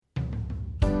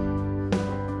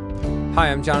Hi,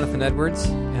 I'm Jonathan Edwards,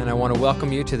 and I want to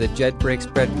welcome you to the Jed Breaks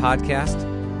Bread podcast.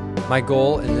 My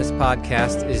goal in this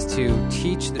podcast is to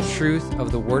teach the truth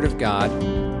of the Word of God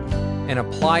and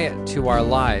apply it to our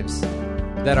lives,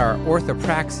 that our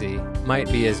orthopraxy might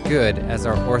be as good as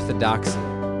our orthodoxy.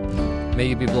 May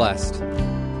you be blessed.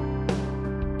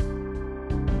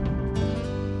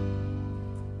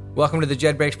 Welcome to the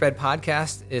Jed Breaks Bread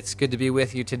podcast. It's good to be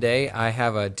with you today. I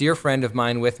have a dear friend of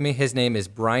mine with me. His name is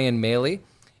Brian Maley,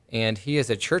 and he is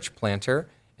a church planter,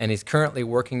 and he's currently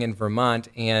working in Vermont.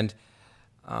 And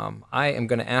I am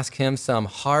going to ask him some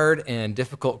hard and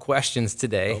difficult questions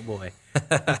today. Oh, boy.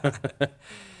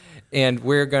 And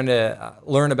we're going to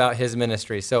learn about his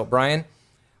ministry. So, Brian,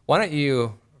 why don't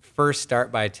you first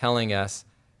start by telling us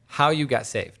how you got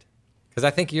saved? Because I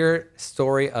think your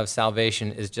story of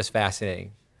salvation is just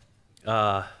fascinating.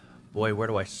 Boy, where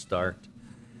do I start?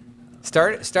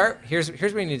 Start. Here's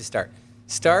where you need to start.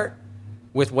 Start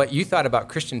with what you thought about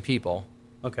Christian people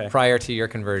prior to your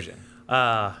conversion.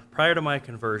 Prior to my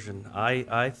conversion,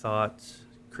 I thought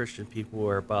Christian people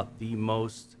were about the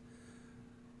most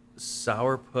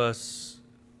sourpuss,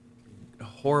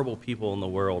 horrible people in the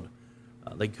world.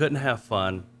 They couldn't have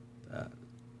fun.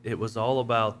 It was all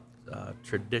about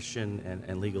tradition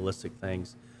and legalistic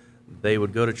things. They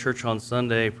would go to church on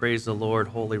Sunday, praise the Lord,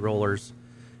 holy rollers,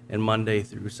 and Monday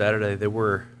through Saturday they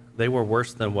were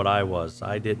worse than what I was.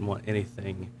 I didn't want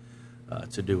anything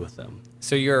to do with them.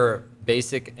 So your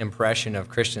basic impression of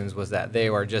Christians was that they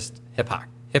were just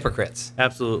hypocrites.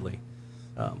 Absolutely.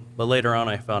 But later on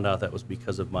I found out that was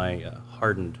because of my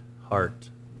hardened heart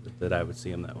that I would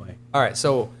see them that way. All right,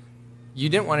 so you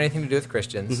didn't want anything to do with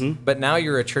Christians, but now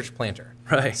you're a church planter.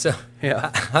 Right. So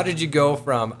yeah. How did you go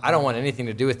from, I don't want anything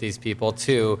to do with these people,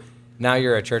 to now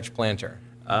you're a church planter?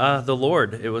 The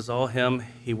Lord. It was all Him.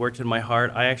 He worked in my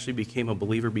heart. I actually became a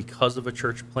believer because of a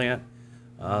church plant.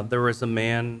 There was a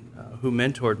man who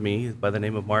mentored me by the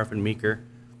name of Marvin Meeker,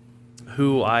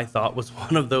 who I thought was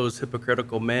one of those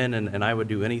hypocritical men, and I would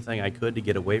do anything I could to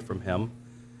get away from him.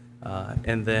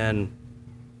 And then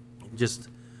just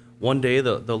one day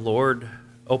the Lord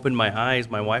opened my eyes.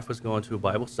 My wife was going to a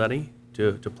Bible study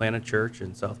to plant a church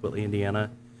in South Whitley, Indiana,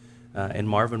 and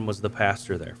Marvin was the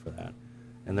pastor there for that.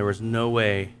 And there was no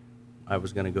way I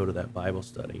was going to go to that Bible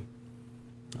study.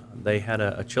 They had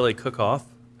a chili cook-off,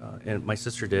 and my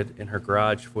sister did, in her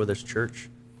garage for this church,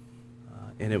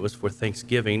 and it was for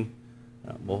Thanksgiving.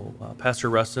 Pastor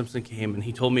Russ Simpson came, and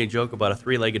he told me a joke about a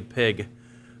three-legged pig.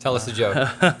 Tell us a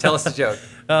joke. Tell us a joke.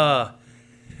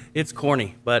 It's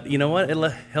corny, but you know what?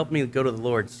 It helped me go to the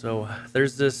Lord. So there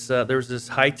was this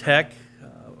high-tech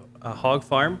hog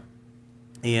farm,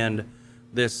 and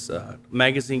this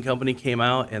magazine company came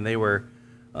out, and they were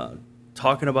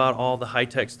talking about all the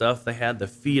high-tech stuff. They had the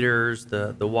feeders,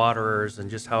 the waterers, and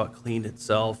just how it cleaned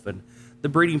itself, and the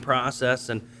breeding process.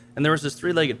 And there was this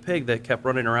three-legged pig that kept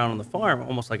running around on the farm,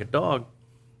 almost like a dog,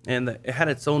 and it had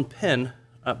its own pen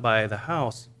up by the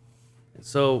house. And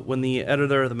so when the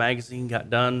editor of the magazine got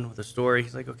done with the story,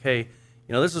 he's like, okay,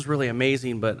 this is really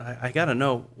amazing, but I got to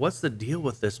know, what's the deal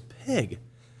with this pig?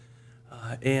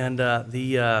 And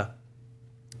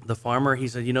the farmer, he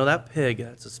said, that pig,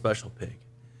 that's a special pig.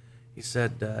 He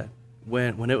said,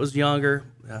 when it was younger,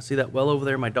 see that well over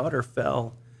there, my daughter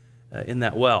fell in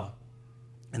that well.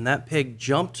 And that pig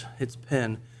jumped its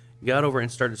pen, got over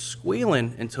and started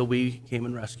squealing until we came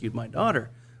and rescued my daughter.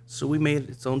 So we made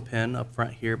its own pen up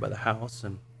front here by the house.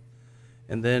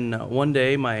 And then one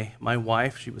day my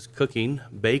wife, she was cooking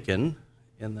bacon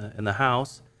in the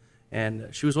house, and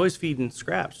she was always feeding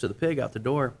scraps to the pig out the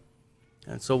door.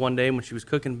 And so one day when she was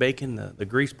cooking bacon, the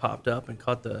grease popped up and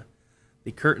caught the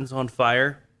curtains on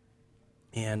fire,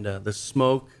 and the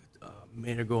smoke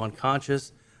made her go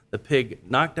unconscious. The pig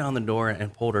knocked down the door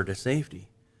and pulled her to safety.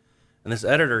 And this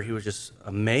editor, he was just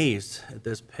amazed at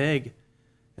this pig.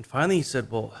 And finally he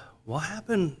said, well, what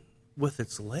happened with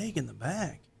its leg in the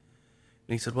back?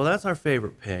 And he said, well, that's our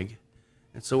favorite pig,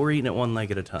 and so we're eating it one leg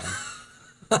at a time.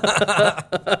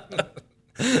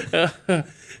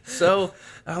 So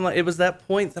it was that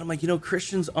point that I'm like,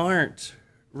 Christians aren't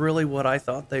really what I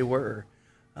thought they were.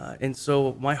 And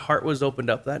so my heart was opened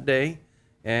up that day.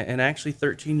 And actually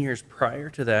 13 years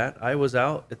prior to that, I was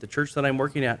out at the church that I'm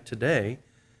working at today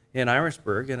in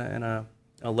Irisburg, and a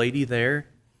lady there,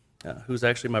 who's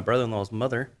actually my brother-in-law's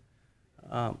mother,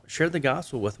 shared the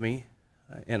gospel with me.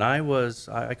 And I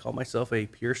call myself a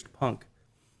pierced punk.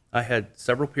 I had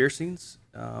several piercings.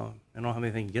 I don't have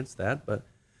anything against that, but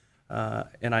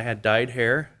and I had dyed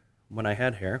hair when I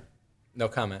had hair. No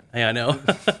comment. Yeah, I know.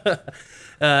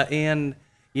 And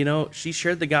she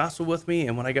shared the gospel with me,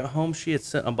 and when I got home, she had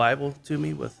sent a Bible to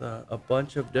me with a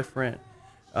bunch of different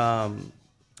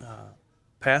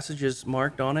passages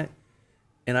marked on it,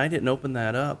 and I didn't open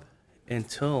that up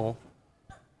until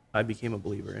I became a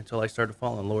believer, until I started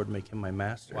following the Lord and make him my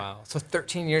master. Wow. So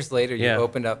 13 years later, you Yeah.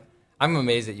 opened up. I'm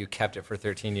amazed that you kept it for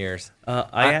 13 years.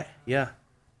 I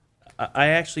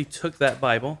actually took that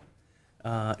Bible,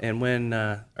 and when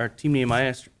our team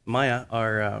Nehemiah,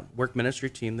 our work ministry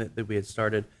team that we had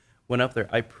started, went up there,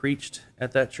 I preached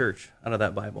at that church out of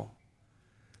that Bible.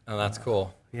 Oh, that's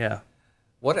cool. Yeah.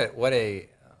 What a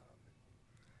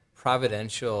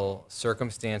providential,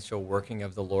 circumstantial working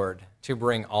of the Lord to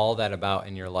bring all that about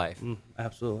in your life.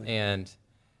 Absolutely. And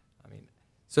I mean,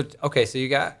 so you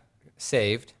got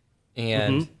saved,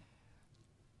 and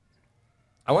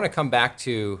I want to come back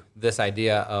to this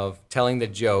idea of telling the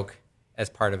joke as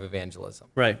part of evangelism.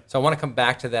 Right. So I want to come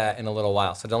back to that in a little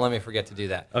while. So don't let me forget to do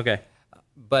that. Okay.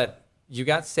 But you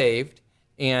got saved,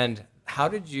 and how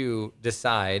did you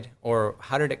decide, or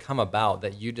how did it come about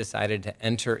that you decided to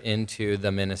enter into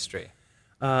the ministry?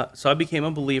 So I became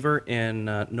a believer in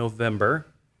November,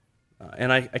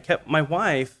 and I kept my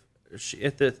wife.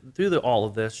 Through all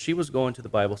of this, she was going to the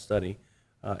Bible study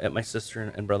at my sister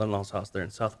and brother-in-law's house there in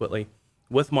South Whitley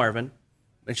with Marvin,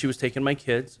 and she was taking my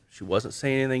kids. She wasn't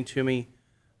saying anything to me.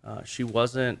 She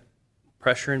wasn't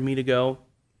pressuring me to go.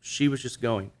 She was just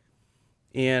going.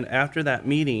 And after that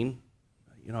meeting,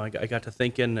 I got to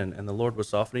thinking, and the Lord was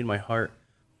softening my heart.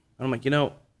 And I'm like,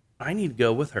 I need to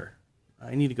go with her.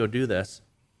 I need to go do this.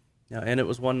 And it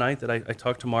was one night that I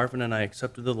talked to Marvin and I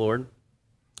accepted the Lord.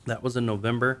 That was in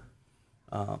November.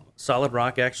 Solid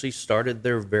Rock actually started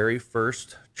their very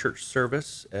first church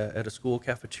service at a school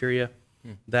cafeteria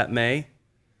that May.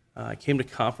 I came to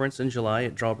conference in July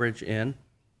at Drawbridge Inn,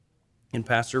 and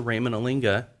Pastor Raymond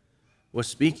Alinga was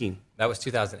speaking. That was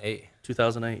 2008.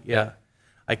 2008, yeah.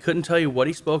 I couldn't tell you what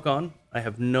he spoke on. I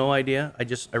have no idea.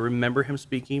 I remember him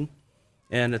speaking.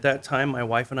 And at that time, my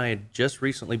wife and I had just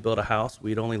recently built a house.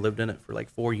 We'd only lived in it for like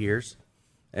 4 years.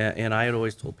 And I had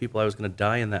always told people I was going to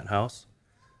die in that house.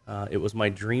 It was my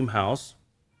dream house.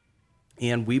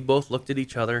 And we both looked at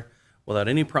each other without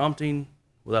any prompting,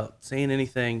 without saying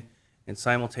anything, and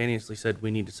simultaneously said, we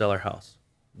need to sell our house.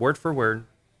 Word for word,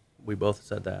 we both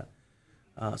said that.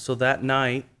 So that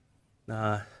night,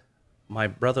 my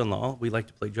brother-in-law, we like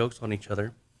to play jokes on each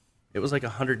other. It was like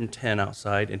 110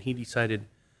 outside, and he decided,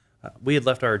 we had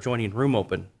left our adjoining room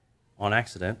open on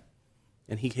accident,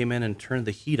 and he came in and turned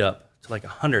the heat up to like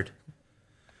 100.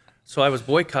 So I was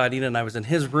boycotting, and I was in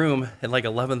his room at like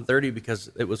 11:30 because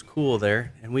it was cool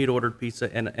there, and we had ordered pizza,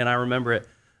 and I remember it.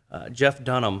 Jeff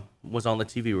Dunham was on the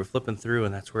TV. We were flipping through,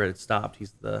 and that's where it had stopped.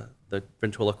 He's the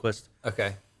ventriloquist.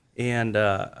 Okay. And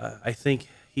I think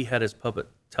he had his puppet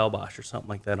Talbosh or something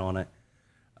like that on it.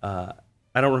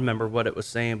 I don't remember what it was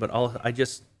saying, but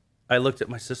I looked at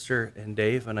my sister and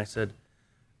Dave, and I said,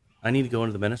 I need to go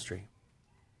into the ministry.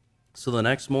 So the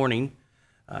next morning,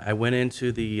 I went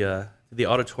into the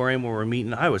auditorium where we're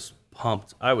meeting. I was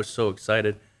pumped. I was so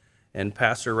excited. And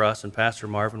Pastor Russ and Pastor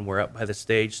Marvin were up by the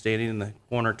stage, standing in the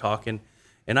corner talking.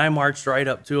 And I marched right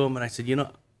up to them, and I said,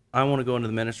 I want to go into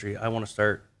the ministry. I want to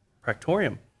start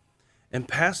Practorium. And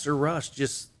Pastor Russ,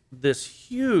 just this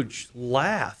huge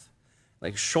laugh,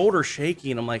 like shoulder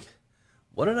shaking. I'm like,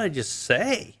 what did I just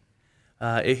say?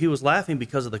 He was laughing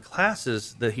because of the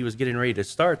classes that he was getting ready to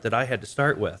start that I had to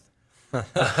start with.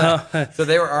 So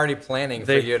they were already planning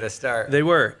for you to start. They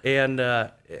were, and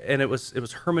it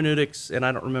was hermeneutics, and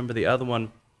I don't remember the other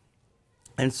one.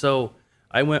 And so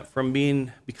I went from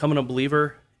becoming a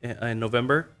believer in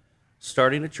November,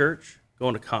 starting a church,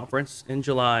 going to conference in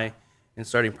July, and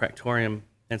starting Practorium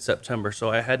in September.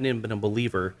 So I hadn't even been a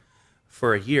believer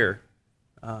for a year.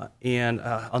 And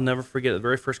I'll never forget the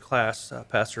very first class,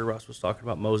 Pastor Ross was talking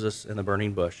about Moses and the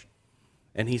burning bush.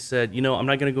 And he said, I'm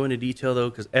not going to go into detail, though,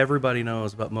 because everybody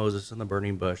knows about Moses and the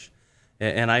burning bush.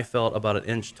 And I felt about an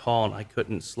inch tall, and I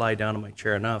couldn't slide down in my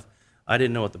chair enough. I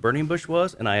didn't know what the burning bush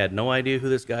was, and I had no idea who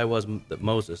this guy was,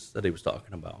 Moses, that he was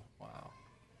talking about. Wow.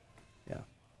 Yeah.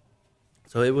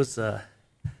 So it was an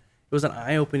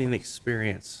eye-opening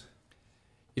experience.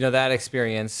 That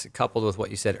experience, coupled with what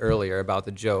you said earlier about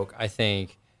the joke, I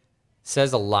think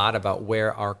says a lot about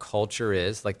where our culture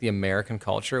is, like the American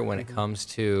culture, when it comes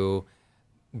to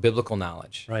biblical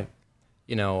knowledge. Right.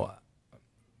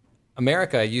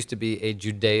 America used to be a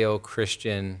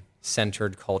Judeo-Christian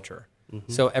centered culture.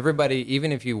 Mm-hmm. So everybody,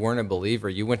 even if you weren't a believer,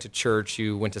 you went to church,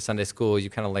 you went to Sunday school, you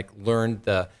kind of like learned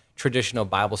the traditional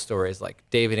Bible stories like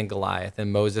David and Goliath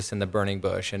and Moses and the burning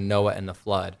bush and Noah and the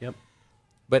flood. Yep.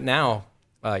 But now,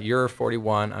 you're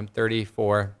 41, I'm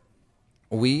 34.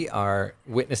 We are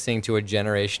witnessing to a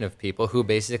generation of people who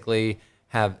basically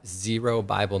have zero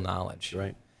Bible knowledge.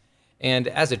 Right. And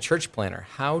as a church planner,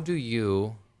 how do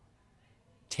you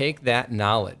take that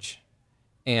knowledge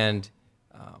and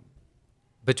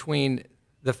between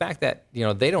the fact that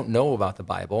they don't know about the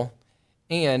Bible,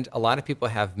 and a lot of people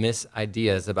have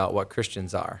misideas about what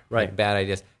Christians are, Right. like bad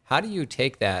ideas. How do you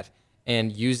take that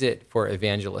and use it for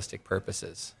evangelistic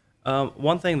purposes?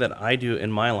 One thing that I do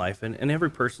in my life, and every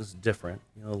person's different.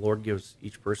 The Lord gives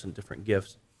each person different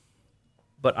gifts.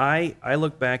 But I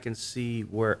look back and see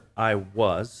where I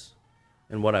was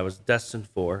and what I was destined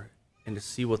for, and to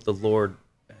see what the Lord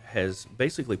has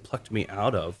basically plucked me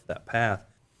out of that path,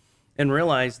 and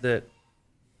realize that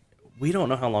we don't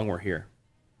know how long we're here.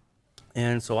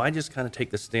 And so I just kind of take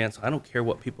the stance. I don't care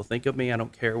what people think of me. I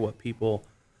don't care what people,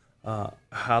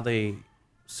 how they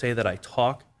say that I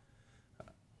talk.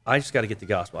 I just got to get the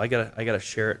gospel. I got to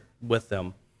share it with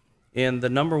them. And the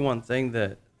number one thing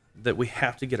that we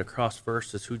have to get across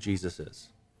first is who Jesus is.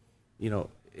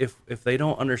 If they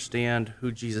don't understand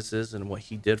who Jesus is and what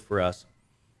he did for us,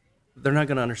 they're not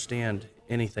going to understand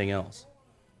anything else.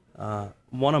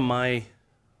 One of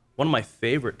my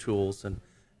favorite tools and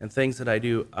things that I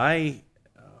do, I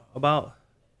can't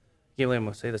believe I'm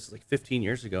going to say this, like 15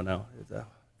 years ago now.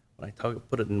 When I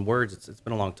put it in words, it's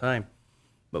been a long time.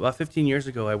 But about 15 years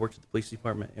ago, I worked at the police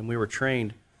department, and we were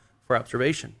trained for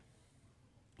observation.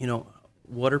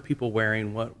 What are people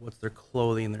wearing? What's their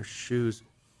clothing, their shoes?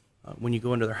 When you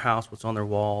go into their house, what's on their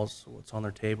walls, what's on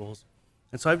their tables?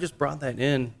 And so I've just brought that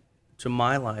in to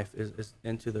my life, is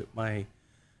into my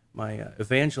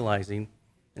evangelizing.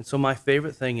 And so my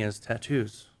favorite thing is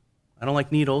tattoos. I don't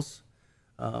like needles.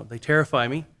 They terrify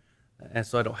me, and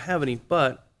so I don't have any.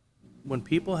 But when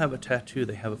people have a tattoo,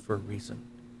 they have it for a reason.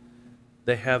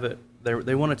 They have it.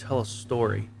 They want to tell a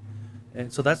story,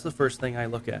 and so that's the first thing I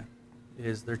look at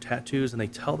is their tattoos, and they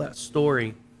tell that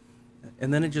story,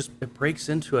 and then it breaks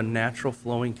into a natural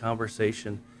flowing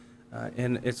conversation.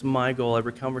 And it's my goal,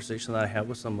 every conversation that I have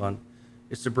with someone,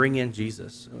 is to bring in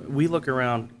Jesus. We look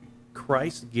around.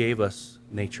 Christ gave us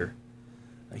nature.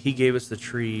 He gave us the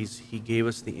trees. He gave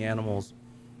us the animals.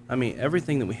 I mean,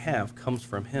 everything that we have comes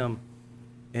from him.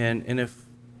 And if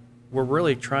we're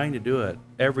really trying to do it,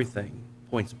 everything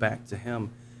points back to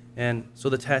him. And so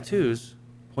the tattoos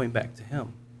point back to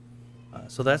him.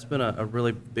 So that's been a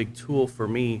really big tool for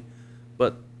me.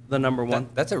 But the number one...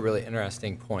 That's a really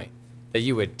interesting point, that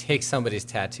you would take somebody's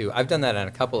tattoo. I've done that on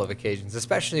a couple of occasions,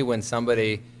 especially when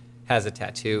somebody has a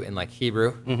tattoo in like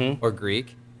Hebrew or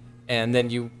Greek, and then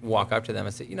you walk up to them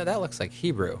and say, that looks like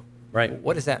Hebrew. Right.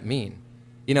 What does that mean?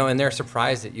 And they're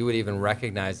surprised that you would even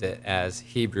recognize it as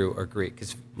Hebrew or Greek,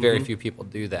 because very few people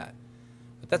do that.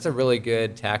 But that's a really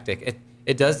good tactic.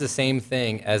 It does the same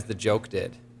thing as the joke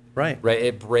did. Right.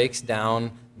 It breaks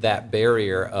down that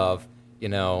barrier of,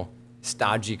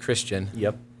 stodgy Christian.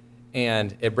 Yep.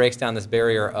 And it breaks down this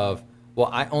barrier of, well,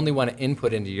 I only want to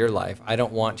input into your life. I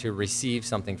don't want to receive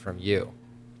something from you.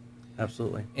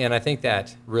 Absolutely. And I think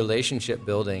that relationship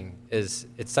building it's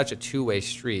such a two-way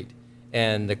street.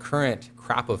 And the current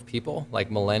crop of people,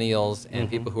 like millennials and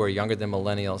people who are younger than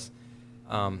millennials,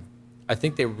 I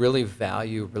think they really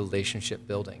value relationship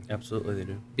building. Absolutely, they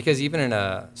do. Because even in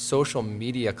a social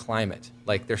media climate,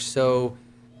 like they're so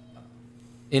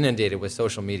inundated with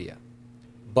social media,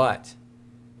 but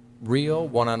real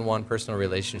one-on-one personal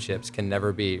relationships can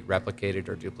never be replicated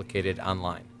or duplicated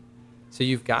online. So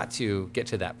you've got to get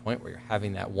to that point where you're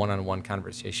having that one-on-one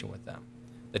conversation with them.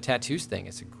 The tattoos thing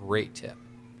is a great tip,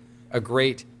 a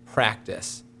great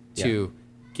practice to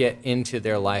get into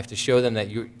their life, to show them that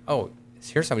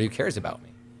here's somebody who cares about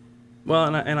me.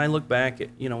 Well, and I look back at,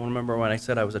 remember when I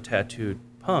said I was a tattooed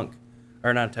punk,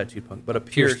 or not a tattooed punk, but a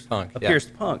pierced punk.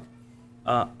 Pierced punk.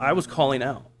 I was calling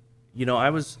out. I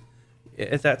was,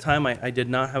 at that time, I did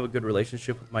not have a good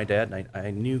relationship with my dad, and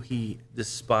I knew he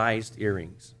despised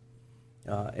earrings.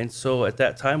 And so at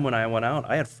that time when I went out,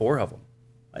 I had 4 of them.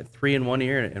 I had 3 in one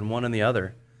ear and 1 in the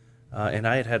other. And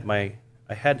I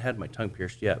hadn't had my tongue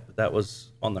pierced yet, but that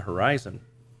was on the horizon.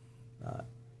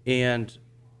 And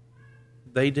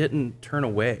they didn't turn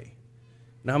away.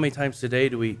 Now, how many times today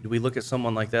do we look at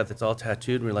someone like that that's all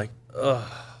tattooed and we're like,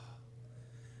 ugh.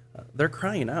 They're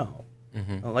crying out,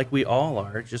 like we all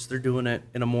are, just they're doing it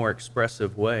in a more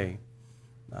expressive way.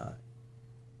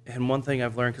 And one thing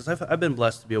I've learned, because I've been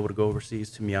blessed to be able to go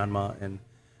overseas to Myanmar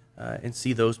and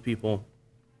see those people,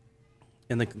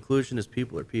 and the conclusion is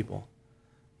people are people.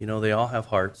 They all have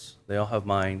hearts, they all have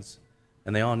minds,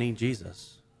 and they all need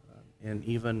Jesus. And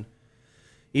even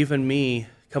me,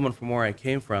 coming from where I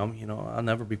came from, I'll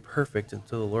never be perfect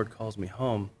until the Lord calls me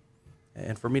home.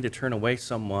 And for me to turn away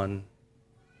someone,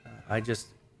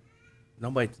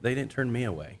 they didn't turn me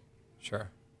away. Sure.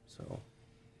 So,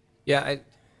 yeah,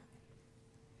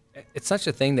 it's such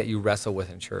a thing that you wrestle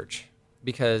with in church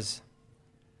because,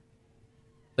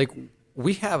 like,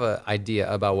 we have an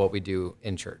idea about what we do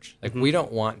in church. Like, we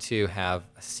don't want to have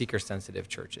seeker-sensitive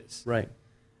churches. Right.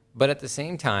 But at the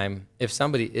same time, if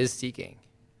somebody is seeking,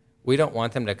 we don't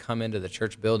want them to come into the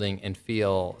church building and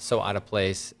feel so out of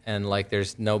place and like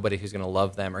there's nobody who's going to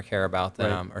love them or care about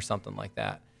them or something like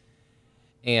that.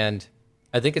 And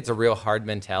I think it's a real hard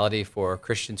mentality for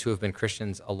Christians who have been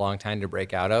Christians a long time to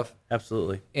break out of.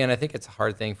 Absolutely. And I think it's a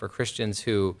hard thing for Christians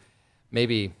who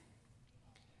maybe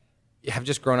have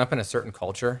just grown up in a certain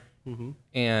culture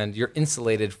and you're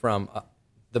insulated from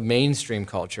the mainstream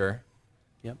culture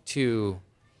to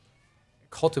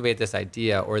cultivate this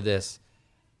idea or this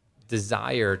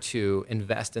desire to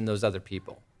invest in those other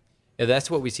people.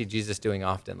 That's what we see Jesus doing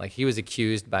often. Like, he was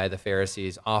accused by the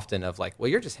Pharisees often of like, well,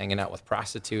 you're just hanging out with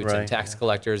prostitutes and tax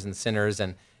collectors and sinners.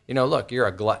 And, look, you're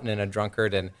a glutton and a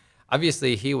drunkard. And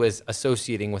obviously he was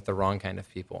associating with the wrong kind of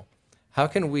people. How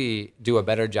can we do a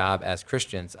better job as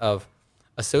Christians of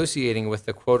associating with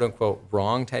the quote unquote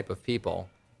wrong type of people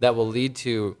that will lead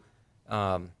to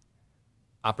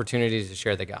opportunities to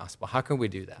share the gospel? How can we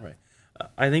do that? Right.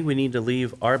 I think we need to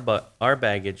leave our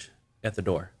baggage at the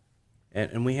door.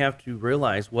 And we have to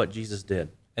realize what Jesus did.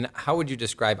 And how would you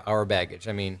describe our baggage?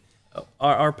 I mean,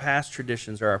 our past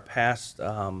traditions or our past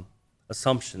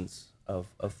assumptions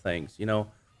of things.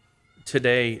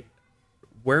 Today,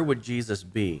 where would Jesus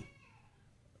be?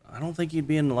 I don't think he'd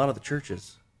be in a lot of the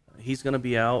churches. He's going to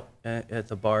be out at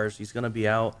the bars. He's going to be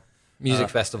out. Music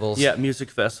festivals. Yeah, music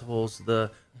festivals,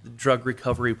 the drug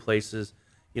recovery places.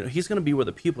 He's going to be where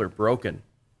the people are broken,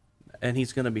 and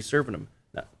he's going to be serving them.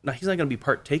 Now he's not going to be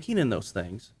partaking in those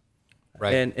things.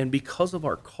 Right. And because of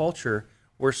our culture,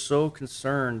 we're so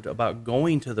concerned about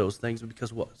going to those things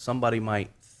because what somebody might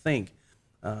think.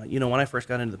 When I first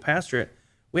got into the pastorate,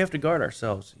 we have to guard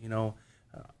ourselves.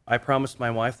 I promised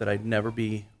my wife that I'd never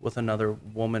be with another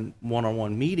woman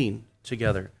one-on-one meeting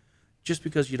together just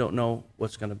because you don't know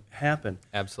what's going to happen.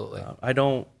 Absolutely. I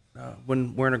don't,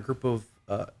 when we're in a group of,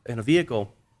 in a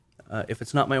vehicle, if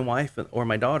it's not my wife or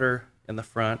my daughter in the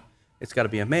front, it's got to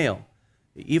be a male.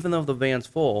 Even though the van's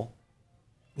full,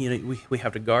 we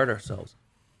have to guard ourselves.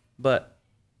 But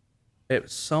at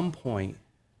some point,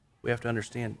 we have to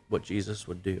understand what Jesus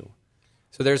would do.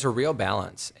 So there's a real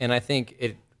balance. And I think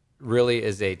it really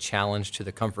is a challenge to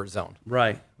the comfort zone.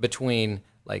 Right. Between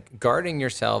like guarding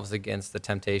yourselves against the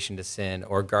temptation to sin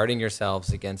or guarding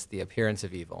yourselves against the appearance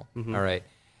of evil. All right.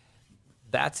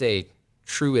 That's a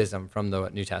truism from the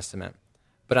New Testament.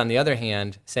 But on the other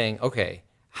hand, saying, okay,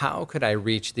 how could I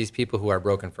reach these people who are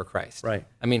broken for Christ? Right.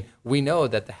 I mean, we know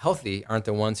that the healthy aren't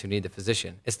the ones who need the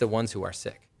physician. It's the ones who are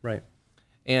sick. Right.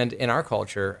 And in our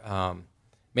culture,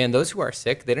 those who are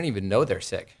sick, they don't even know they're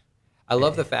sick. I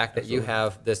love the fact that you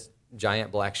have this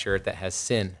giant black shirt that has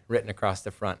sin written across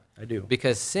the front. I do.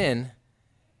 Because sin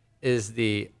is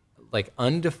the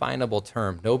undefinable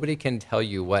term. Nobody can tell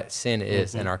you what sin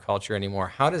is in our culture anymore.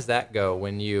 How does that go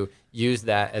when you use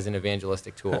that as an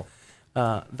evangelistic tool?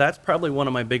 That's probably one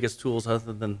of my biggest tools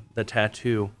other than the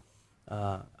tattoo.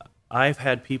 I've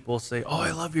had people say, "Oh,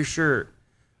 I love your shirt."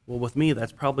 Well, with me,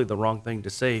 that's probably the wrong thing to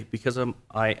say because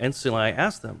I instantly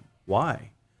ask them,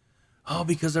 why? Oh,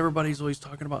 because everybody's always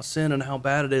talking about sin and how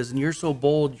bad it is, and you're so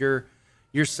bold, you're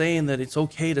saying that it's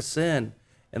okay to sin.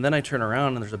 And then I turn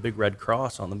around and there's a big red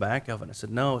cross on the back of it. I said,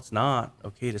 no, it's not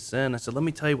okay to sin. I said, let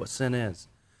me tell you what sin is.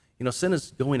 Sin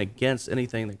is going against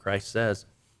anything that Christ says.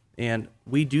 And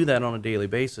we do that on a daily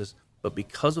basis. But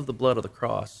because of the blood of the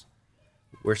cross,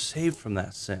 we're saved from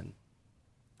that sin.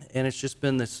 And it's just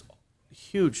been this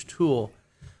huge tool.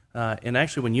 And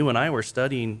actually, when you and I were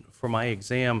studying for my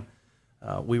exam,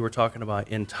 we were talking about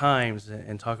end times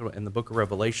and talking about in the book of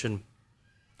Revelation.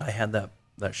 I had that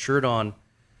shirt on.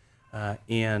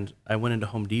 And I went into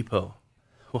Home Depot.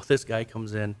 Well, this guy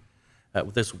comes in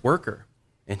with this worker,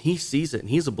 and he sees it, and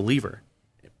he's a believer,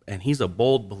 and he's a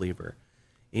bold believer.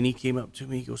 And he came up to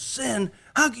me, he goes, "Sin,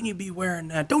 how can you be wearing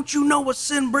that? Don't you know what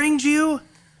sin brings you?"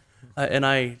 And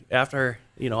after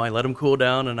I let him cool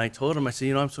down, and I told him, I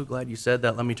said, "I'm so glad you said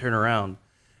that. Let me turn around."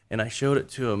 And I showed it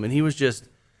to him, and he was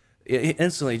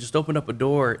instantly just opened up a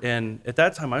door. And at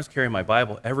that time, I was carrying my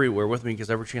Bible everywhere with me because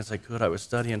every chance I could, I was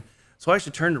studying. So I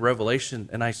actually turned to Revelation,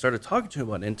 and I started talking to him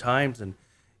about end times, and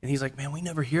he's like, "Man, we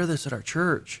never hear this at our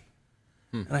church."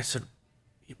 And I said,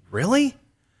 "Really?"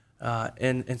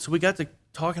 And so we got to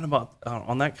talking about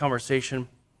on that conversation.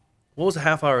 What was a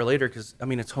half hour later? Because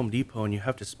it's Home Depot, and you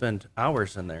have to spend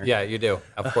hours in there. Yeah, you do,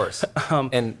 of course,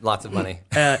 and lots of money.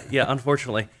 Yeah,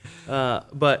 unfortunately,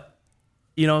 but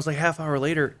it was like half hour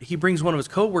later. He brings one of his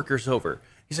coworkers over.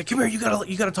 He's like, "Come here, you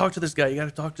gotta talk to this guy. You gotta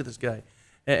talk to this guy."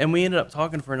 And we ended up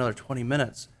talking for another 20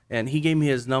 minutes. And he gave me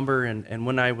his number, and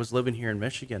when I was living here in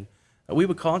Michigan, we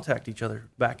would contact each other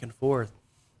back and forth.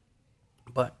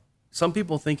 But some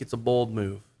people think it's a bold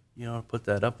move, to put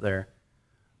that up there.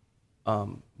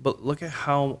 But look at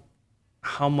how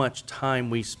much time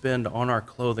we spend on our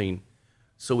clothing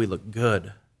so we look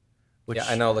good. Which, yeah,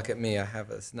 I know. Look at me. I have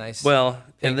this nice... Well,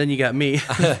 and then you got me.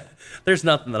 There's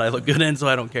nothing that I look good in, so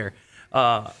I don't care.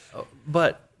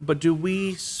 But do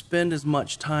we spend as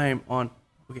much time on,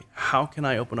 okay, how can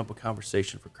I open up a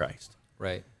conversation for Christ?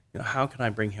 Right. How can I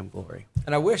bring him glory?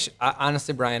 And I wish,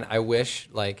 honestly, Brian,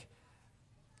 like,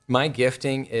 my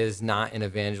gifting is not in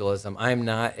evangelism. I'm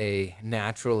not a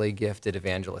naturally gifted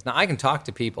evangelist. Now, I can talk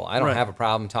to people. I don't Right. have a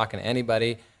problem talking to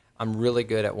anybody. I'm really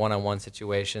good at one-on-one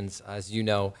situations, as you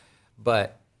know.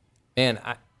 But, man,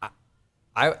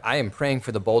 I am praying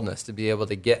for the boldness to be able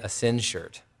to get a sin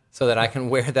shirt so that I can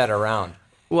wear that around.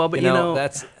 Well, but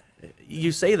that's...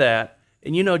 You say that,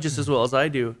 and just as well as I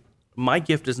do, my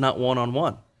gift is not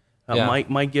one-on-one. Yeah.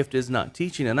 My gift is not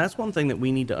teaching, and that's one thing that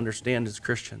we need to understand as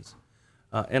Christians.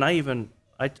 And I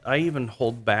even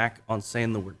hold back on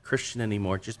saying the word Christian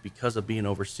anymore just because of being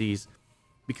overseas.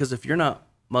 Because if you're not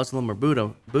Muslim or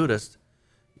Buddhist,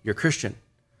 you're Christian.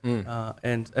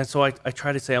 And so I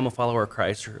try to say I'm a follower of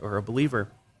Christ or a believer.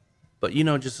 But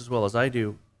just as well as I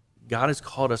do, God has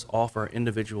called us all for our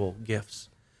individual gifts.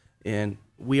 And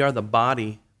we are the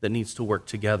body that needs to work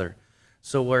together.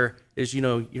 So whereas,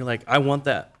 you're like, I want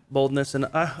that boldness, and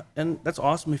that's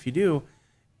awesome if you do,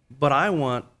 but I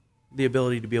want the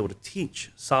ability to be able to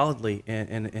teach solidly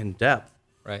and in depth.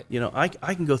 Right.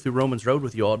 I can go through Romans Road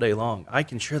with you all day long. I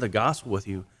can share the gospel with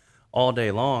you all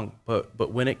day long,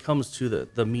 but when it comes to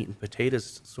the meat and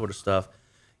potatoes sort of stuff,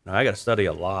 I got to study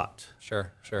a lot.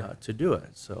 Sure. To do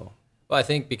it. So. Well, I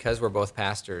think because we're both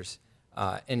pastors,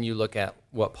 and you look at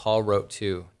what Paul wrote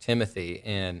to Timothy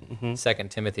in 2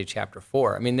 Timothy chapter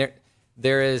 4. I mean,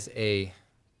 there is a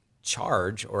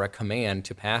charge or a command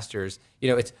to pastors.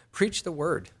 It's preach the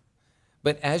word.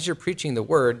 But as you're preaching the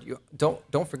word, you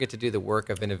don't forget to do the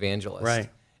work of an evangelist. Right.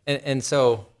 And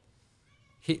so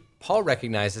Paul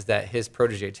recognizes that his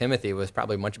protege Timothy was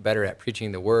probably much better at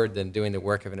preaching the word than doing the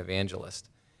work of an evangelist.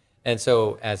 And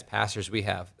so as pastors, we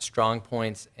have strong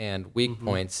points and weak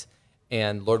points,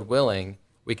 and Lord willing,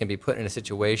 we can be put in a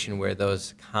situation where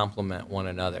those complement one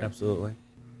another. Absolutely.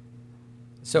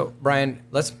 So, Brian,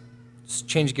 let's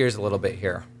change gears a little bit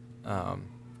here.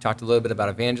 Talked a little bit about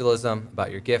evangelism, about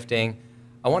your gifting.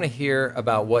 I want to hear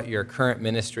about what your current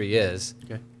ministry is.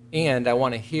 Okay. And I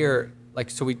want to hear,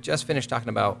 so we just finished talking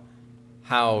about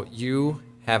how you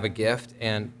have a gift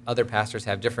and other pastors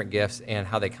have different gifts and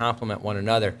how they complement one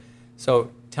another.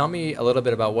 So tell me a little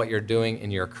bit about what you're doing in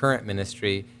your current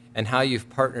ministry and how you've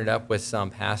partnered up with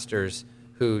some pastors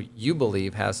who you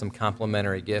believe have some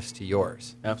complementary gifts to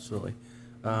yours. Absolutely.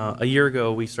 A year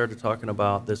ago, we started talking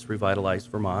about this Revitalize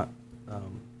Vermont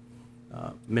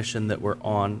mission that we're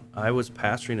on. I was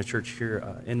pastoring a church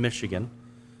here in Michigan.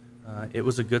 It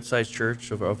was a good-sized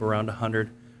church of around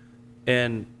 100,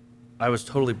 and I was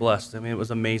totally blessed. I mean, it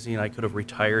was amazing. I could have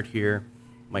retired here.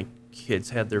 My kids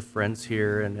had their friends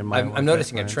here, and my wife I'm had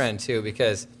noticing a friends. trend, too,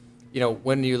 because,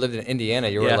 when you lived in Indiana,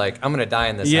 you were like, I'm going to die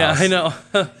in this house. Yeah, I know.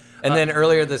 And then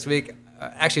earlier this week,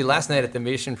 actually last night at the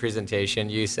mission presentation,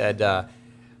 you said,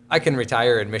 I can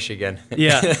retire in Michigan.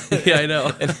 Yeah, I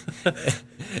know.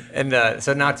 and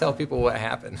so now tell people what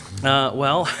happened.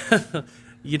 Well,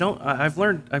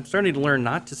 I'm starting to learn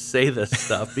not to say this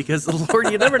stuff because the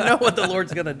Lord, you never know what the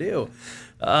Lord's going to do.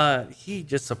 He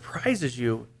just surprises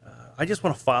you. I just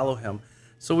want to follow him.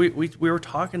 So we were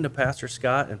talking to Pastor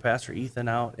Scott and Pastor Ethan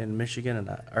out in Michigan and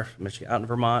out in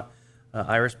Vermont,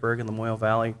 Irisburg in the Moyle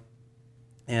Valley.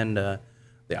 And the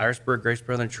Irisburg Grace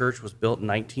Brethren Church was built in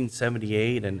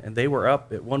 1978, and they were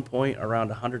up at one point around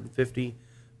 150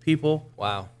 people.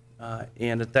 Wow.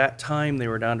 And at that time, they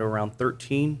were down to around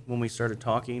 13 when we started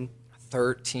talking.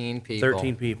 13 people.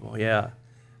 13 people, yeah.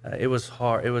 It was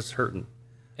hard. It was hurting.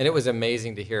 And it was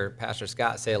amazing to hear Pastor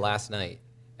Scott say last night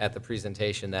at the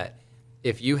presentation that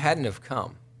if you hadn't have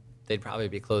come, they'd probably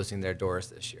be closing their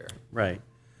doors this year. Right.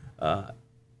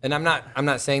 And I'm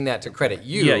not saying that to credit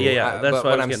you. Yeah. That's but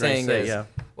what I'm saying say, is, yeah.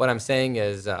 what I'm saying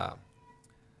is,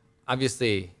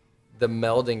 obviously, the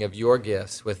melding of your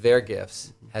gifts with their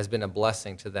gifts has been a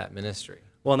blessing to that ministry.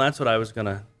 Well, and that's what I was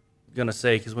gonna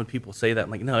say, because when people say that, I'm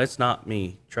like, no, it's not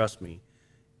me. Trust me.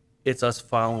 It's us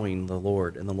following the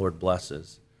Lord, and the Lord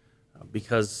blesses.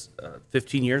 Because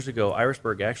 15 years ago,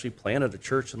 Irisburg actually planted a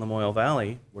church in the Moyle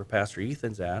Valley where Pastor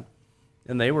Ethan's at,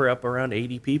 and they were up around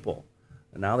 80 people.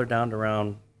 And now they're down to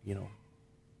around,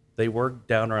 they were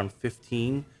down around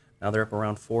 15. Now they're up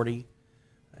around 40.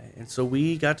 And so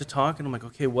we got to talking. I'm like,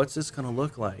 okay, what's this going to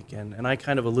look like? And I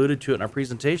kind of alluded to it in our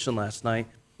presentation last night.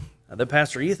 That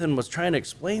Pastor Ethan was trying to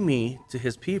explain me to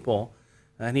his people,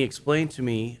 and he explained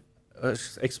me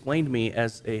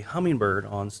as a hummingbird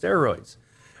on steroids,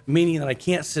 meaning that I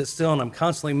can't sit still and I'm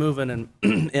constantly moving and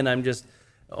and I'm just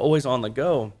always on the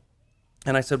go.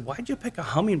 And I said, why'd you pick a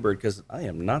hummingbird? Because I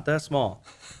am not that small.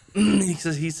 He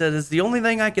said, it's the only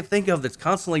thing I could think of that's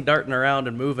constantly darting around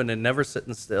and moving and never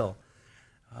sitting still.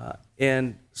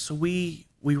 And so we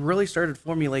really started to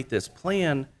formulate this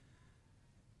plan,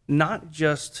 not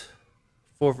just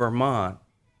for Vermont,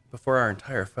 but for our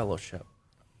entire fellowship.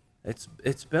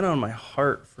 It's been on my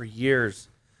heart for years.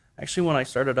 Actually, when I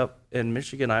started up in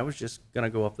Michigan, I was just going to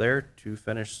go up there to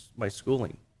finish my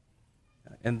schooling.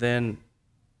 And then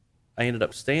I ended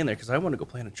up staying there because I wanted to go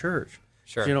plant a church.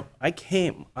 Sure. You know, I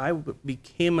became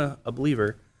a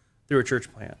believer through a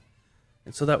church plant.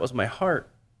 And so that was my heart.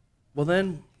 Well,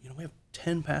 then, you know, we have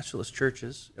 10 pastorless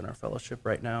churches in our fellowship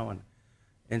right now,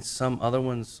 and some other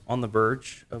ones on the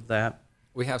verge of that.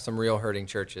 We have some real hurting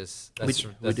churches. That's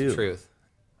We do. the truth.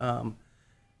 And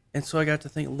so I got to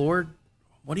think, Lord,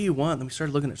 what do you want? Then we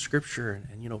started looking at Scripture,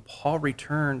 and you know, Paul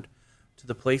returned to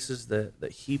the places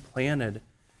that he planted.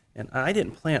 And I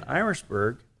didn't plant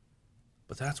Irisburg,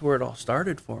 but that's where it all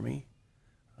started for me.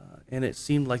 And it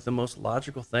seemed like the most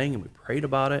logical thing, and we prayed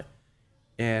about it.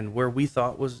 And where we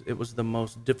thought it was the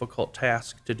most difficult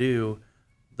task to do,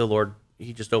 the Lord,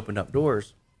 he just opened up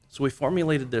doors. So we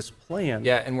formulated this plan.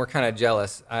 Yeah, and we're kind of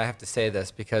jealous. I have to say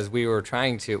this because we were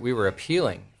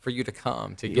appealing for you to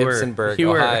come to Gibsonburg,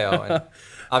 Ohio. And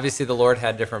obviously, the Lord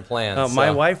had different plans.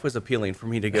 My wife was appealing for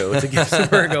me to go to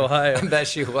Gibsonburg, Ohio. I bet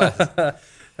she was.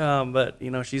 But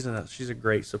you know, she's a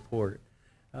great support.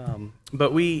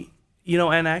 But we, you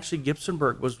know, and actually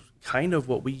Gibsonburg was kind of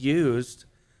what we used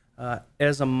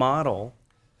as a model.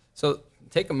 So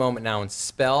take a moment now and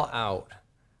spell out.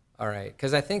 All right,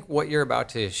 because I think what you're about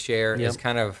to share is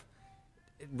kind of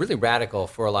really radical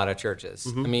for a lot of churches.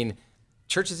 Mm-hmm. I mean,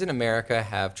 churches in America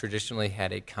have traditionally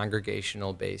had a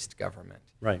congregational-based government,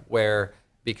 right? Where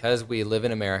because we live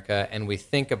in America and we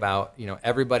think about, you know,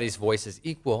 everybody's voice is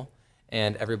equal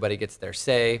and everybody gets their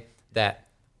say, that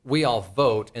we all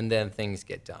vote and then things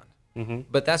get done. Mm-hmm.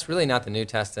 But that's really not the New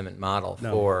Testament model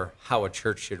for how a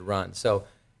church should run. So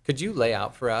could you lay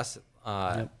out for us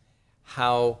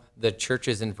how the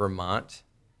churches in Vermont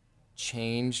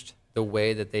changed the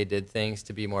way that they did things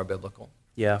to be more biblical?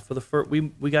 Yeah, for the first,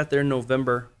 we got there in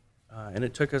November, and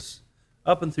it took us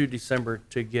up and through December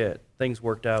to get things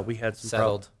worked out. We had some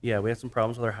settled. We had some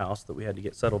problems with our house that we had to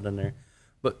get settled in there.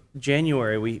 But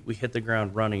January, we hit the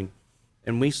ground running,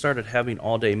 and we started having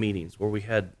all-day meetings where we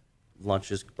had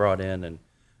lunches brought in, and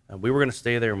we were going to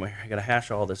stay there, and we were going to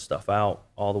hash all this stuff out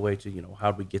all the way to, you know,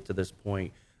 how did we get to this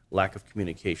point? Lack of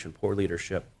communication, poor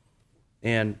leadership.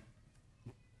 And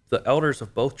the elders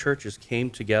of both churches came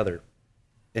together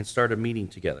and started meeting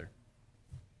together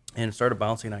and started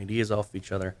bouncing ideas off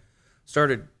each other,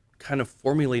 started kind of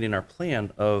formulating our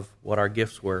plan of what our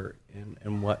gifts were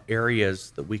and what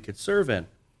areas that we could serve in.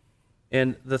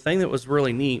 And the thing that was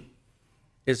really neat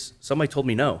is somebody told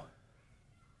me no.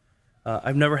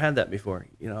 I've never had that before.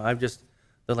 You know,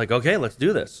 they're like, okay, let's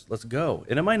do this. Let's go.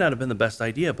 And it might not have been the best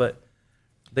idea, but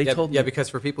they told me. Yeah, because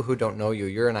for people who don't know you,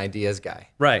 you're an ideas guy.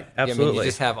 Right, absolutely. I mean, you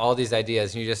just have all these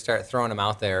ideas, and you just start throwing them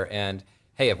out there, and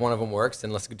hey, if one of them works,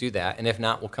 then let's do that. And if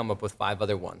not, we'll come up with 5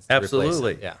 other ones to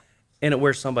absolutely. replace it. Yeah. And it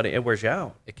wears you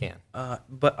out. It can.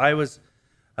 But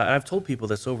I've told people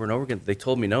this over and over again. They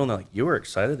told me no, and they're like, you were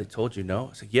excited? They told you no?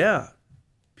 I said, yeah,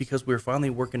 because we were finally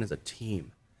working as a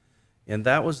team. And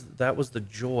that was the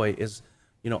joy is,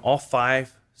 you know, all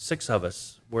 6 of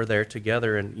us were there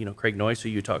together. And, you know, Craig Noyce, who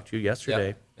you talked to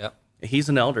yesterday, Yep. He's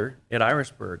an elder at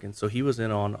Irisburg. And so he was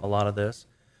in on a lot of this.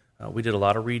 We did a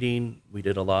lot of reading. We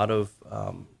did a lot of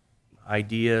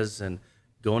ideas and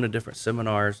going to different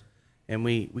seminars. And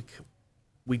we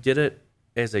did it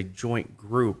as a joint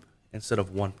group instead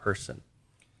of one person.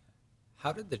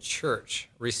 How did the church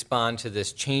respond to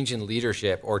this change in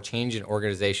leadership or change in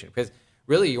organization? Because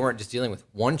really, you weren't just dealing with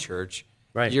one church.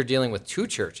 Right. You're dealing with 2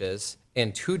 churches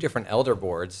and 2 different elder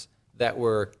boards that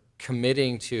were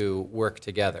committing to work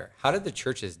together. How did the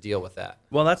churches deal with that?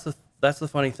 Well, that's the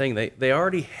funny thing. They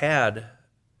already had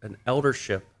an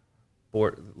eldership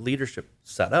board leadership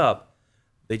set up.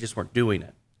 They just weren't doing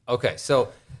it. Okay,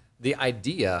 so the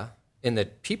idea in the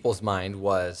people's mind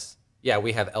was, yeah,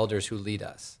 we have elders who lead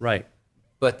us. Right.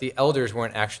 But the elders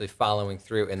weren't actually following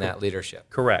through in that leadership.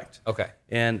 Correct. Okay.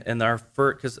 And our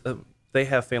first, because they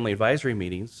have family advisory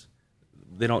meetings.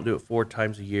 They don't do it 4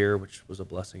 times a year, which was a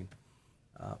blessing.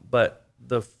 But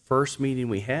the first meeting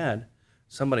we had,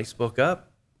 somebody spoke up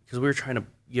because we were trying to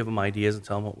give them ideas and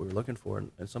tell them what we were looking for.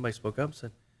 And somebody spoke up and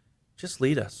said, just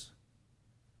lead us.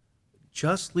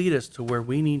 Just lead us to where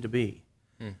we need to be.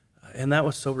 And that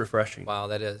was so refreshing. Wow,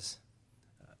 that is.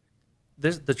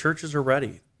 The churches are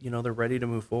ready. They're ready to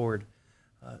move forward.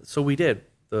 So we did.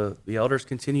 The elders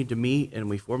continued to meet, and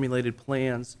we formulated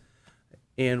plans,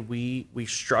 and we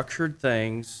structured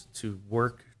things to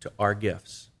work to our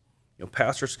gifts.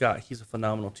 Pastor Scott, he's a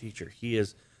phenomenal teacher. He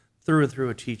is through and through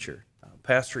a teacher.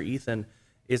 Pastor Ethan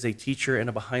is a teacher and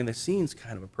a behind-the-scenes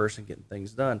kind of a person getting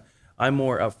things done. I'm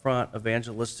more upfront,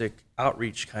 evangelistic,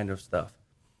 outreach kind of stuff.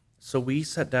 So we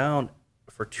sat down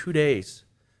for 2 days,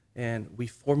 and we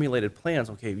formulated plans.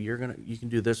 Okay, you can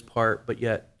do this part, but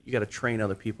yet you got to train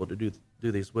other people to do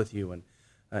these with you,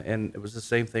 and it was the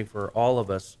same thing for all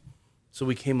of us. So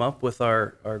we came up with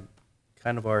our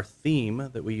theme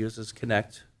that we use is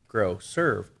Connect, Grow,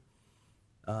 Serve,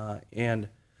 and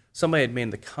somebody had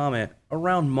made the comment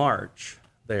around March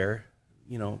there.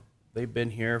 They've been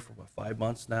here for about 5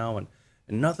 months now, and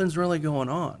nothing's really going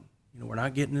on. We're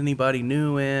not getting anybody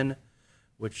new in,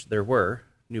 which there were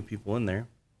new people in there.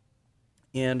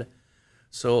 And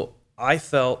so I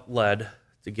felt led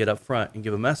to get up front and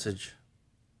give a message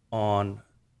on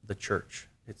the church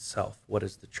itself. What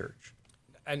is the church?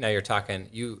 I know you're talking,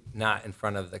 not in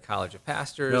front of the College of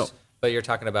Pastors, No. but you're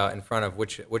talking about in front of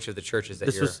which of the churches that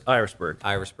This you're... was Irisburg.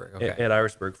 Irisburg, okay. At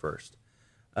Irisburg First.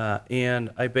 And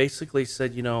I basically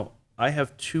said, I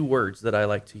have 2 words that I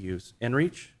like to use,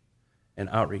 inreach and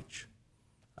outreach.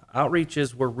 Outreach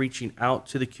is we're reaching out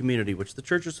to the community, which the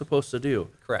church is supposed to do.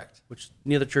 Correct. Which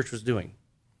neither church was doing.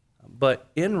 But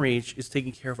inreach is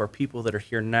taking care of our people that are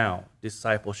here now,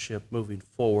 discipleship, moving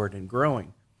forward and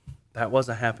growing. That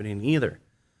wasn't happening either.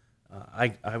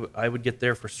 I would get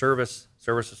there for service.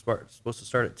 Service was supposed to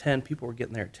start at 10. People were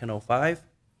getting there at 10:05,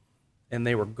 and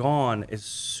they were gone as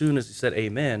soon as he said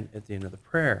amen at the end of the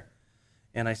prayer.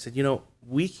 And I said,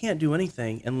 we can't do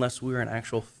anything unless we're an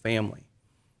actual family.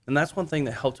 And that's one thing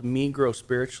that helped me grow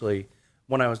spiritually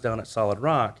when I was down at Solid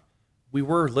Rock. We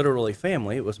were literally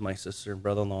family. It was my sister and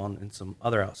brother-in-law and some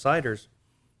other outsiders,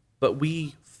 but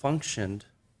we functioned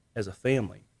as a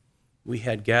family. We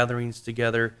had gatherings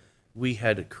together. We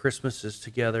had Christmases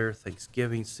together,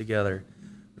 Thanksgivings together.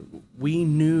 We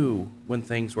knew when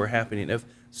things were happening. If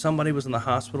somebody was in the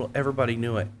hospital, everybody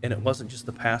knew it. And it wasn't just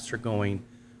the pastor going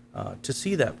to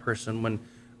see that person.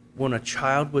 When a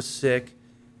child was sick,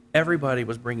 everybody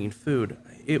was bringing food.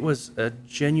 It was a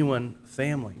genuine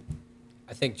family.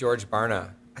 I think George Barna,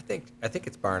 I think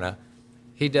it's Barna,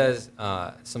 he does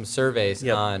some surveys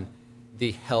Yep. on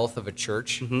the health of a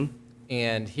church. Mm-hmm.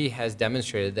 And he has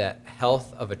demonstrated that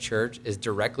health of a church is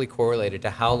directly correlated to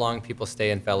how long people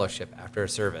stay in fellowship after a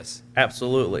service.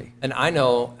 Absolutely. And I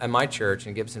know at my church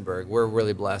in Gibsonburg, we're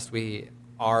really blessed. We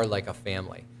are like a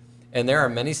family. And there are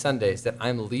many Sundays that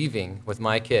I'm leaving with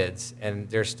my kids, and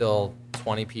there's still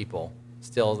 20 people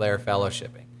still there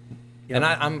fellowshipping. Yep.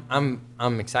 And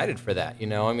I'm excited for that.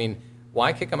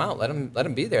 Why kick them out? Let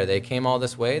them be there. They came all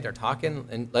this way. They're talking,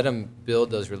 and let them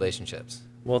build those relationships.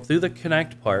 Well, through the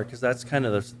Connect part, because that's kind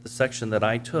of the section that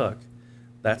I took,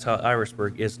 that's how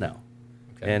Irisburg is now.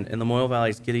 Okay. And the Moyle Valley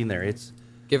is getting there.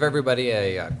 Give everybody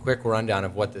a quick rundown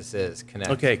of what this is, Connect.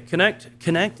 Okay,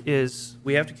 Connect is,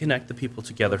 we have to connect the people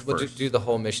together We'll first. do the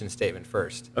whole mission statement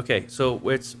first. Okay, so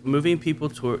it's moving people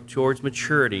towards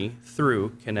maturity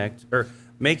through Connect, or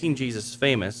making Jesus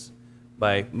famous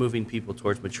by moving people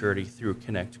towards maturity through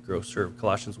Connect, Grow, Serve,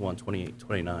 Colossians 1, 28,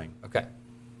 29. Okay.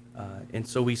 And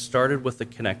so we started with the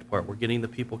Connect part. We're getting the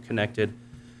people connected.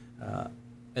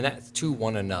 And that's to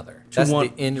one another. That's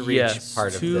the in-reach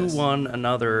part of this. To one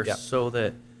another, Yep. so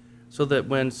that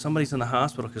when somebody's in the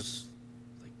hospital, because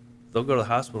they'll go to the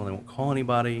hospital and they won't call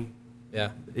anybody. Yeah.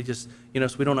 They just,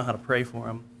 so we don't know how to pray for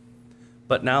them.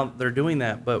 But now they're doing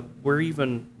that. But we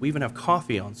even have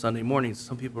coffee on Sunday mornings.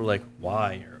 Some people are like,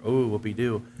 why? Or, oh,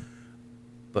 whoopee-doo.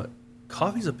 But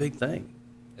coffee's a big thing.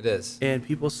 It is. And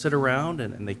people sit around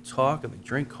and they talk and they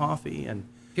drink coffee. And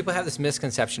People have this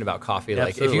misconception about coffee.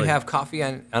 Like, if you Absolutely. have coffee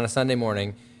on a Sunday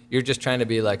morning, you're just trying to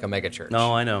be like a mega church.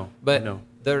 no, I know. But I know.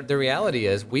 the reality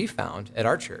is, we found at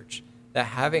our church that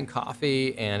having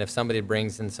coffee, and if somebody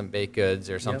brings in some baked goods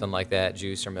or something like that,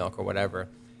 juice or milk or whatever,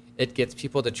 it gets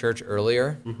people to church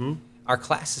earlier. Mm-hmm. Our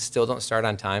classes still don't start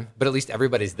on time, but at least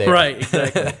everybody's there. Right,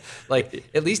 exactly.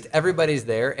 At least everybody's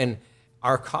there, and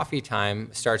our coffee time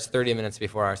starts 30 minutes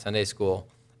before our Sunday school.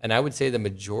 And I would say the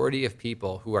majority of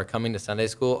people who are coming to Sunday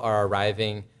school are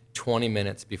arriving 20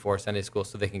 minutes before Sunday school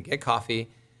so they can get coffee,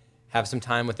 have some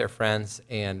time with their friends,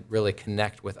 and really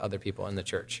connect with other people in the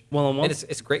church. Well, and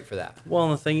it's great for that. Well,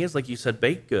 and the thing is, like you said,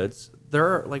 baked goods.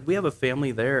 We have a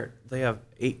family there. They have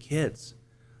 8 kids.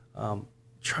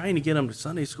 Trying to get them to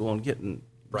Sunday school and getting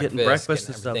breakfast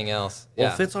and everything stuff. else. Well,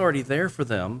 Yeah. if it's already there for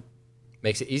them,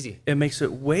 Makes it easy. it makes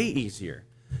it way easier.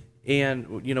 And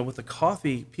with the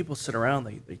coffee, people sit around,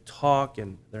 they talk,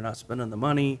 and they're not spending the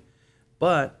money.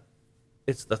 But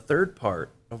it's the third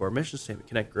part of our mission statement: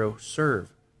 connect, grow,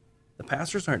 serve. The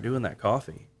pastors aren't doing that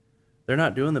coffee. They're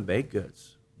not doing the baked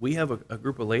goods. We have a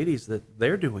group of ladies that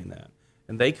they're doing that,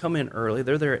 and they come in early.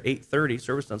 They're there at 8:30.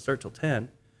 Service doesn't start till 10.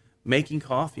 Making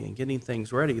coffee and getting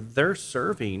things ready. They're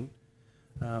serving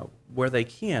where they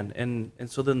can, and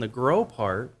so then the grow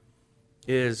part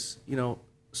is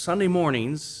Sunday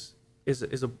mornings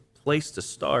is a place to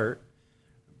start,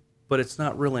 but it's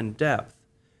not real in depth,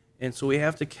 and so we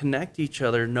have to connect each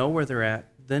other, know where they're at,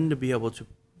 then to be able to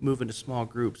move into small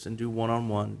groups and do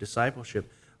one-on-one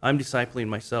discipleship. I'm discipling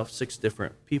myself 6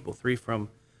 different people, 3 from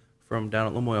down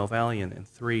at Lamoille Valley and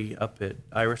 3 up at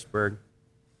Irisburg.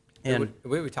 And the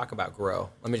way we talk about grow,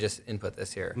 let me just input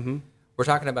this here. Mm-hmm. We're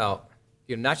talking about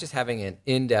not just having an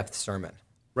in-depth sermon,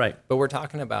 right, but we're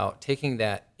talking about taking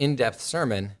that in-depth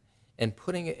sermon and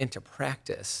putting it into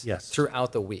practice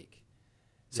throughout the week,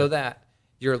 so that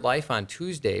your life on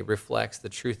Tuesday reflects the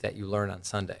truth that you learn on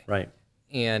Sunday. right,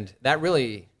 And that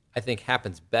really, I think,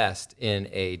 happens best in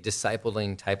a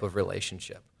discipling type of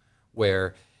relationship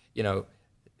where,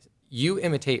 you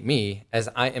imitate me as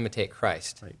I imitate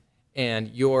Christ. right. And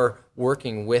you're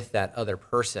working with that other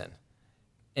person.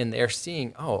 And they're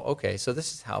seeing, oh, okay, so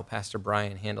this is how Pastor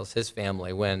Brian handles his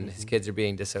family when his kids are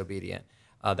being disobedient.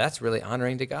 That's really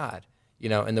honoring to God,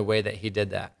 in the way that he did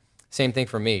that. Same thing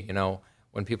for me,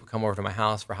 when people come over to my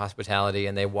house for hospitality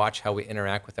and they watch how we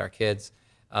interact with our kids,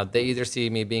 they either see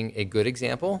me being a good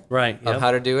example of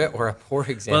how to do it or a poor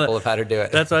example of how to do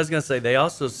it. That's what I was going to say. They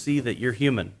also see that you're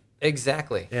human.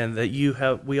 Exactly. And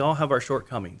that we all have our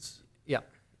shortcomings. Yeah.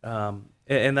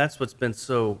 And that's what's been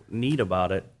so neat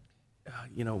about it,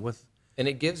 And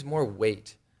it gives more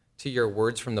weight to your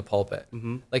words from the pulpit.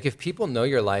 Mm-hmm. Like if people know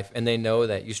your life and they know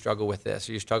that you struggle with this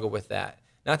or you struggle with that,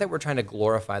 not that we're trying to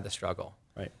glorify the struggle,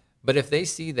 right? But if they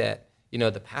see that,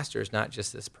 the pastor is not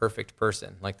just this perfect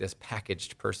person, like this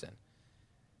packaged person,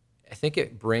 I think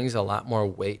it brings a lot more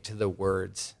weight to the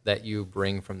words that you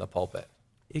bring from the pulpit.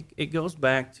 It goes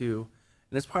back to,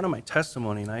 and it's part of my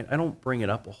testimony, and I don't bring it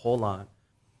up a whole lot,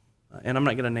 and I'm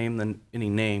not going to name any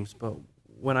names, but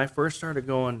when I first started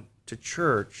going to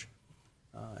church,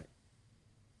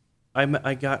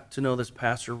 I got to know this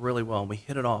pastor really well, and we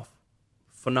hit it off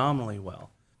phenomenally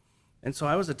well. And so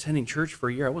I was attending church for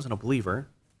a year. I wasn't a believer.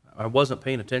 I wasn't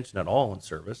paying attention at all in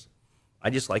service. I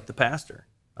just liked the pastor.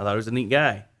 I thought he was a neat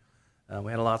guy.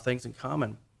 We had a lot of things in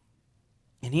common.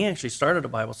 And he actually started a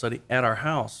Bible study at our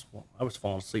house. Well, I was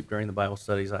falling asleep during the Bible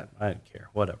studies. I didn't care,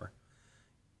 whatever.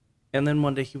 And then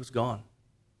one day he was gone.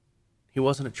 He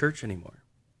wasn't at church anymore.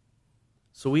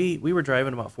 So we were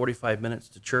driving about 45 minutes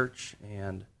to church,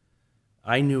 and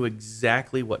I knew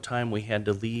exactly what time we had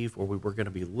to leave or we were going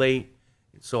to be late.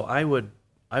 So I would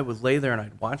lay there and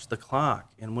I'd watch the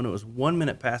clock, and when it was 1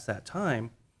 minute past that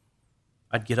time,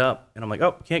 I'd get up and I'm like,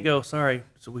 oh, can't go, sorry.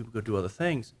 So we would go do other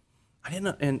things.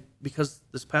 And because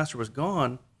this pastor was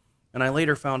gone, and I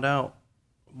later found out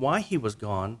why he was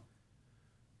gone,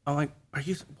 I'm like,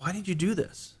 why did you do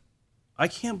this? I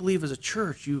can't believe as a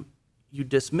church you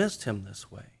dismissed him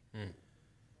this way.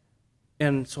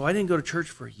 And so I didn't go to church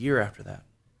for a year after that.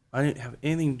 I didn't have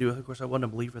anything to do with it. Of course, I wasn't a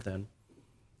believer then.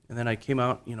 And then I came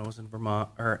out, I was in Vermont,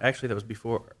 or actually that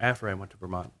was after I went to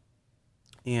Vermont.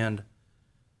 And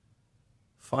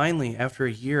finally, after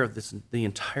a year of this, the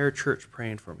entire church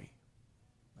praying for me,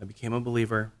 I became a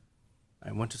believer.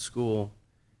 I went to school,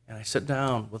 and I sat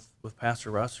down with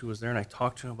Pastor Russ, who was there, and I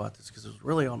talked to him about this because it was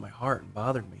really on my heart and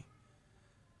bothered me.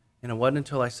 And it wasn't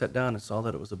until I sat down and saw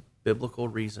that it was a biblical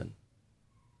reason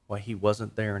why he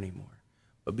wasn't there anymore.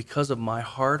 But because of my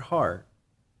hard heart,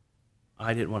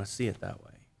 I didn't want to see it that way.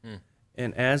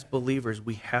 And as believers,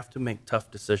 we have to make tough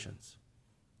decisions.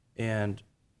 And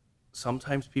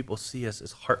sometimes people see us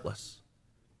as heartless.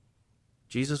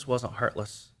 Jesus wasn't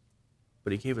heartless,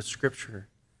 but he gave us scripture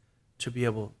to be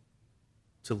able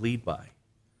to lead by.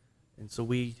 And so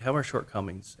we have our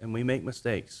shortcomings and we make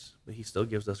mistakes, but he still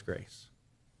gives us grace.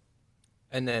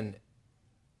 And then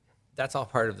that's all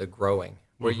part of the growing,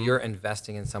 where you're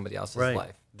investing in somebody else's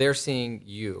life. They're seeing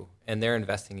you and they're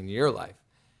investing in your life.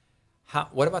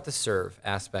 What about the serve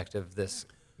aspect of this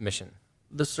mission?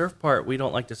 The serve part, we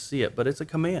don't like to see it, but it's a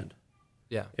command.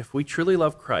 Yeah. If we truly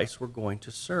love Christ, we're going to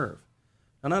serve.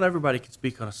 Now, not everybody can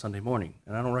speak on a Sunday morning,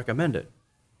 and I don't recommend it.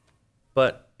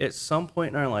 But at some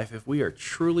point in our life, if we are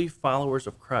truly followers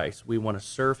of Christ, we want to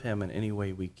serve him in any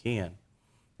way we can.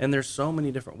 And there's so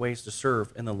many different ways to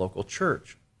serve in the local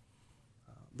church.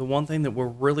 The one thing that we're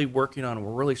really working on and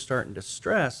we're really starting to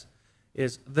stress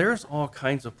is there's all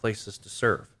kinds of places to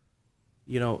serve.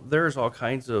 You know, there's all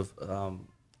kinds of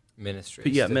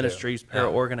ministries,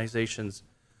 para-organizations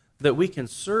that we can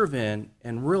serve in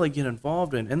and really get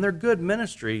involved in. And they're good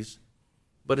ministries,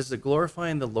 but is it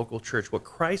glorifying the local church? What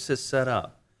Christ has set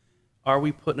up, are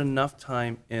we putting enough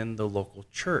time in the local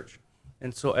church?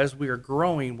 And so as we are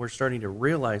growing, we're starting to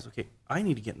realize, okay, I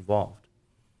need to get involved.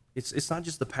 It's not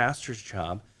just the pastor's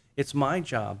job. It's my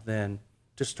job then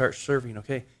to start serving.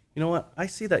 Okay, you know what? I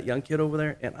see that young kid over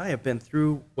there, and I have been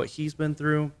through what he's been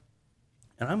through,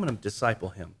 and I'm going to disciple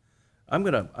him. I'm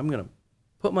gonna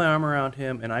put my arm around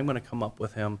him, and I'm going to come up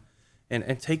with him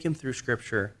and take him through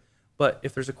Scripture. But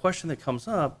if there's a question that comes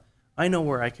up, I know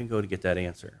where I can go to get that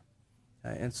answer.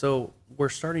 And so we're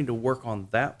starting to work on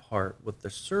that part with the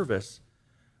service.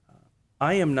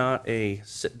 I am not a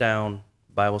sit-down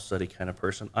Bible study kind of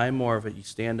person. I'm more of a, you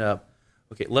stand up,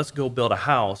 okay, let's go build a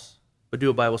house, but do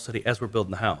a Bible study as we're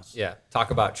building the house. Yeah,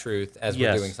 talk about truth as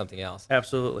we're doing something else.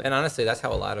 Absolutely. And honestly, that's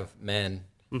how a lot of men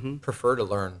prefer to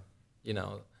learn, you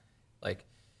know, like,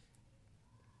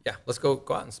 yeah, let's go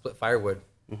out and split firewood.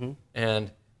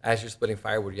 And as you're splitting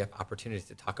firewood, you have opportunities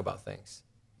to talk about things.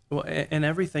 Well, and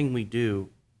everything we do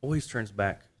always turns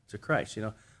back to Christ. You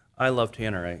know, I love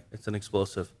tannerite. It's an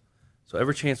explosive. So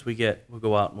every chance we get, we'll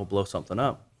go out and we'll blow something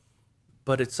up.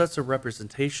 But it's such a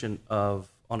representation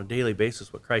of, on a daily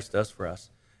basis, what Christ does for us.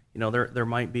 You know, there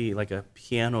might be like a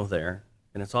piano there,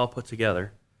 and it's all put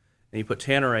together, and you put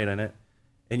tannerite in it,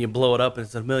 and you blow it up, and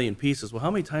it's a million pieces. Well,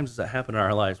 how many times does that happen in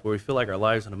our lives where we feel like our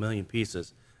lives are in a million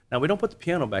pieces? Now, we don't put the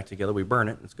piano back together. We burn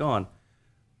it, and it's gone.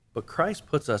 But Christ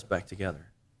puts us back together.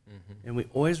 And we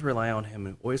always rely on him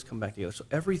and always come back together. So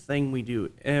everything we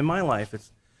do, and in my life,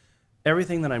 it's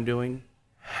everything that I'm doing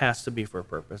has to be for a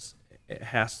purpose. It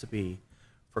has to be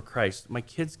for Christ. My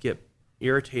kids get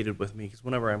irritated with me because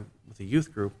whenever I'm with a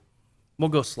youth group, we'll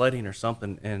go sledding or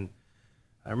something. And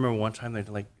I remember one time they're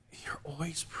like, "You're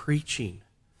always preaching.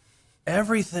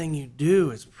 Everything you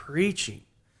do is preaching."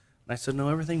 And I said, "No,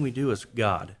 everything we do is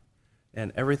God.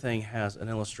 And everything has an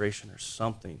illustration or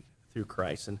something through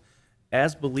Christ." And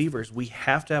as believers, we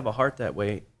have to have a heart that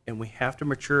way, and we have to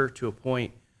mature to a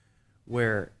point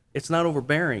where it's not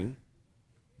overbearing,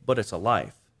 but it's a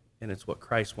life, and it's what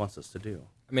Christ wants us to do.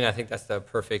 I mean, I think that's the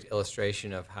perfect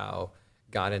illustration of how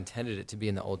God intended it to be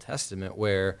in the Old Testament,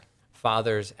 where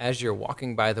fathers, as you're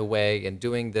walking by the way and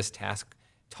doing this task,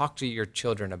 talk to your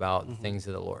children about the things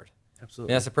of the Lord.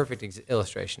 Absolutely. And that's a perfect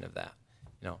illustration of that.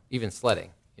 You know, even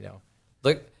sledding, you know.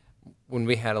 Look, when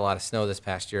we had a lot of snow this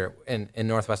past year in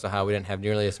Northwest Ohio, we didn't have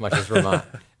nearly as much as Vermont.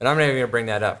 And I'm not even going to bring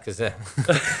that up because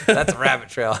that's a rabbit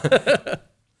trail.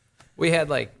 We had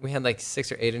like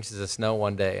 6 or 8 inches of snow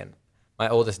one day, and my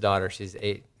oldest daughter, she's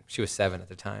 8, she was 7 at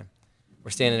the time.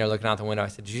 We're standing there looking out the window. I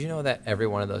said, "Did you know that every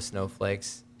one of those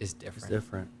snowflakes is different?" It's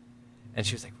different. And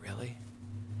she was like, "Really?"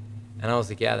 And I was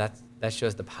like, "Yeah, that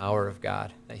shows the power of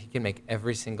God, that he can make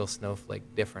every single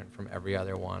snowflake different from every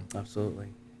other one."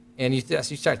 Absolutely. And you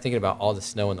start thinking about all the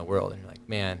snow in the world, and you're like,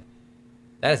 man,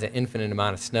 that is an infinite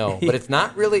amount of snow. But it's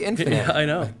not really infinite. Yeah, I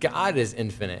know. God is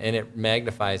infinite, and it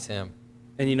magnifies him.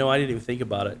 And you know, I didn't even think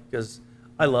about it because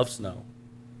I love snow,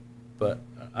 but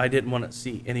I didn't want to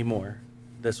see any more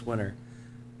this winter.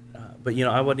 But, you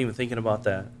know, I wasn't even thinking about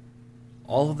that.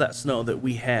 All of that snow that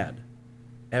we had,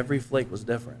 every flake was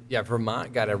different. Yeah,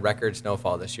 Vermont got a record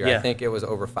snowfall this year. Yeah. I think it was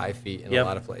over 5 feet in a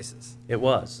lot of places. It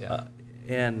was. Yeah.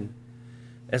 And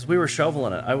as we were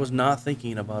shoveling it, I was not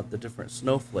thinking about the different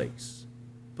snowflakes,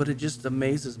 but it just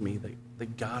amazes me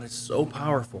that God is so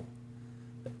powerful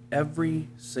that every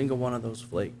single one of those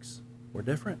flakes were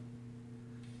different.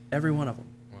 Every one of them.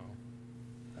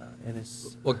 Wow. And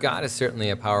it's... Well, God is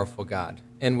certainly a powerful God,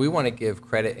 and we want to give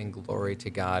credit and glory to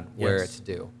God where Yes. it's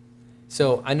due.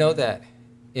 So I know that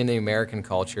in the American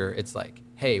culture, it's like,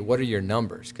 hey, what are your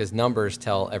numbers? Because numbers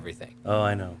tell everything. Oh,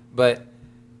 I know. But,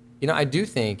 you know, I do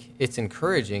think it's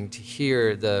encouraging to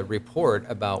hear the report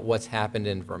about what's happened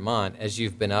in Vermont as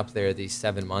you've been up there these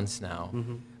 7 months now.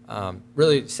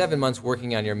 Really, 7 months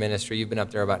working on your ministry. You've been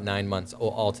up there about 9 months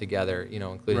altogether, you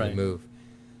know, including the move.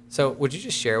 So would you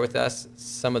just share with us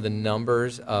some of the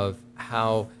numbers of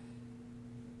how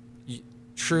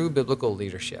true biblical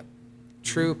leadership,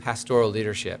 true pastoral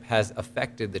leadership has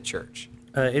affected the church?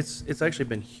 It's actually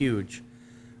been huge.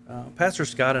 Pastor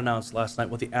Scott announced last night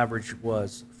what the average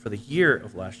was for the year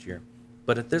of last year.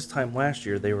 But at this time last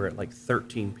year, they were at like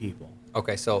 13 people.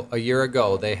 Okay, so a year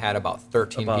ago they had about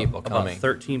 13 people coming. About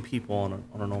 13 people on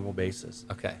a normal basis.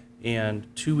 Okay. And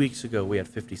 2 weeks ago we had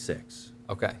 56.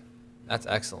 Okay. That's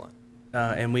excellent.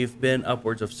 And we've been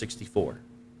upwards of 64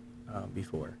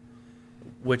 before,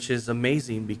 which is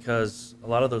amazing because a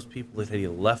lot of those people that had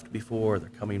either left before, they're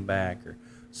coming back, or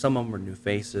some of them are new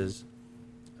faces.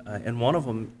 And one of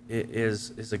them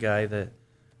is a guy that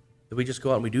we just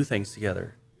go out and we do things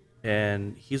together.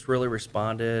 And he's really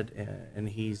responded, and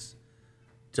he's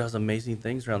does amazing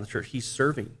things around the church. He's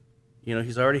serving. You know,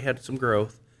 he's already had some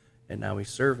growth, and now he's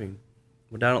serving.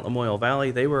 We're down at Lamoille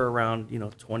Valley. They were around,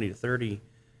 20 to 30,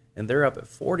 and they're up at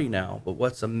 40 now. But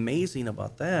what's amazing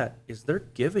about that is their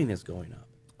giving is going up.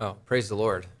 Oh, praise the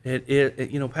Lord.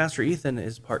 Pastor Ethan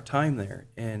is part-time there,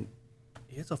 and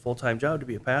it's a full-time job to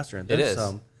be a pastor. And It then is.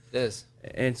 some. It is.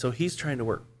 And so he's trying to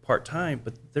work part-time,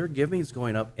 but their giving is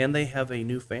going up, and they have a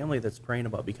new family that's praying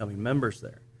about becoming members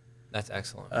there. That's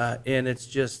excellent. And it's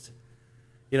just,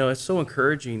 it's so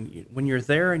encouraging. When you're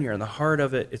there and you're in the heart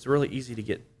of it, it's really easy to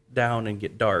get down and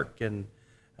get dark. And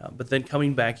but then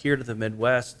coming back here to the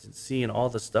Midwest and seeing all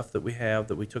the stuff that we have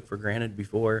that we took for granted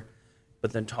before,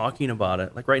 but then talking about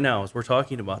it, like right now as we're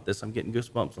talking about this, I'm getting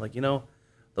goosebumps. Like,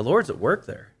 the Lord's at work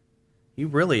there. He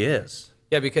really is.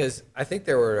 Yeah, because I think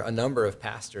there were a number of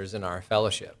pastors in our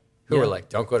fellowship who were like,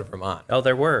 don't go to Vermont. Oh,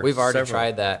 there were. We've already several.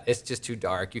 tried that. It's just too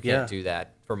dark. You can't Yeah. do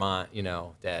that. Vermont,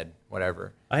 dead,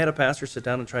 whatever. I had a pastor sit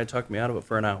down and try to talk me out of it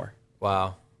for an hour.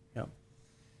 Wow. Yeah.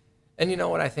 And you know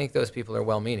what? I think those people are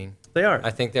well-meaning. They are.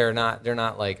 I think they're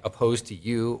not like opposed to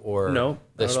you or No,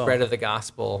 the not at all. spread of the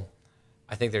gospel.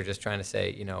 I think they're just trying to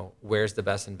say, where's the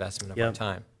best investment of our Yep.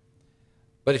 time?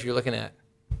 But if you're looking at,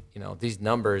 these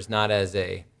numbers not as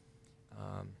a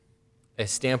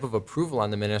stamp of approval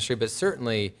on the ministry, but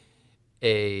certainly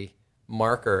a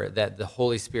marker that the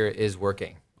Holy Spirit is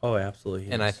working. Oh,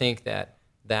 absolutely. And I yes. think that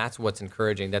that's what's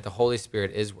encouraging, that the Holy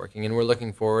Spirit is working. And we're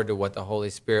looking forward to what the Holy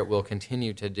Spirit will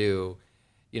continue to do,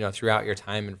 throughout your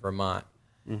time in Vermont.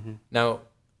 Mm-hmm. Now,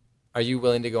 are you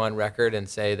willing to go on record and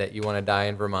say that you want to die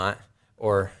in Vermont?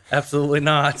 Or Absolutely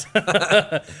not.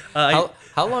 how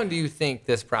long do you think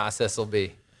this process will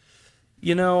be?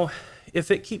 If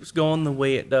it keeps going the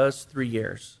way it does, 3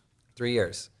 years. 3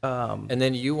 years. And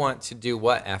then you want to do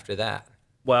what after that?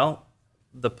 Well,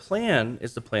 the plan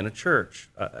is to plant a church.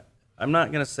 I'm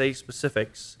not going to say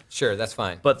specifics, Sure, that's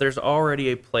fine. but there's already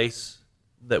a place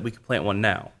that we could plant one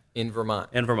now In Vermont.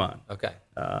 in Vermont. Okay.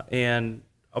 And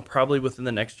probably within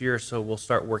the next year or so, we'll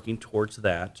start working towards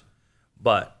that.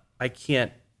 But I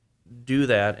can't do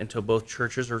that until both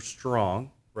churches are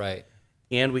strong Right.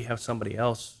 and we have somebody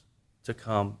else to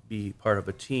come be part of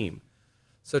a team.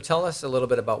 So tell us a little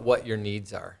bit about what your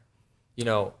needs are.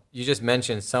 You just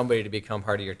mentioned somebody to become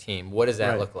part of your team. What does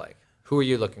that Right. look like? Who are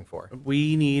you looking for?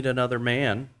 We need another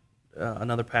man,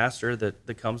 another pastor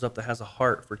that comes up that has a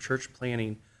heart for church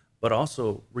planning, but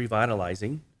also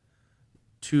revitalizing,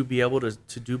 to be able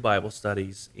to do Bible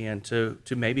studies and to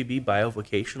maybe be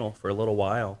bivocational for a little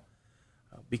while.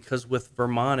 Because with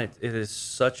Vermont, it is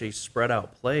such a spread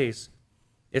out place,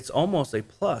 it's almost a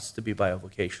plus to be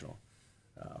bivocational.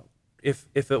 If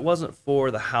it wasn't for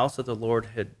the house that the Lord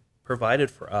had provided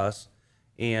for us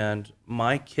and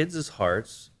my kids'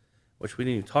 hearts, which we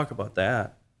didn't even talk about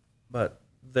that, but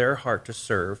their heart to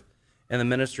serve and the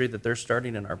ministry that they're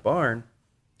starting in our barn,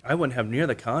 I wouldn't have near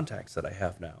the contacts that I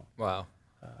have now. Wow.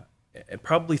 And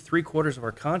probably 3/4 of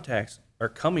our contacts are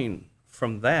coming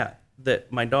from that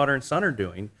my daughter and son are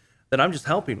doing, that I'm just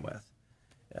helping with.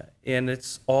 And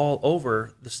it's all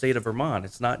over the state of Vermont.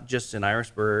 It's not just in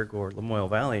Irisburg or Lamoille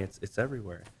Valley. It's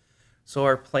everywhere. So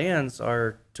our plans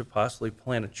are to possibly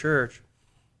plant a church,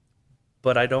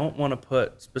 but I don't want to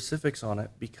put specifics on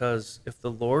it, because if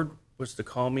the Lord was to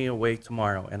call me away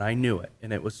tomorrow, and I knew it,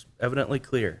 and it was evidently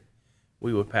clear,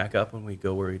 we would pack up and we'd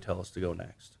go where He'd tell us to go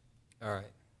next. All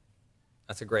right.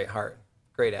 That's a great heart,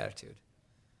 great attitude.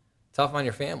 Tough on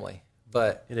your family,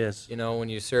 but It is. when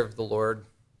you serve the Lord,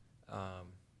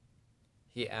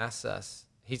 He asks us.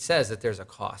 He says that there's a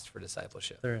cost for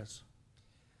discipleship. There is.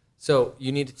 So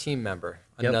you need a team member,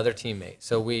 Yep. another teammate.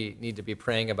 So we need to be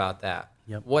praying about that.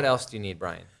 Yep. What else do you need,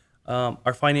 Brian?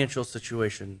 Our financial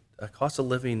situation, cost of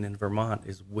living in Vermont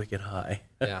is wicked high.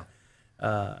 Yeah.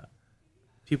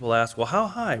 People ask, well, how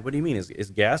high? What do you mean?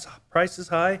 Is gas prices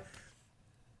high?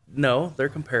 No, they're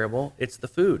comparable. It's the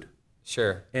food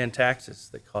Sure. and taxes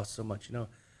that cost so much.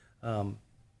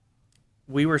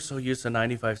 We were so used to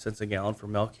 95 cents a gallon for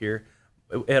milk here.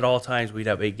 At all times, we'd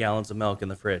have 8 gallons of milk in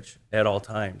the fridge at all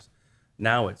times.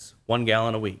 Now it's 1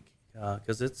 gallon a week,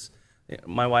 because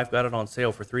My wife got it on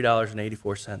sale for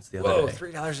 $3.84 the other Whoa, day.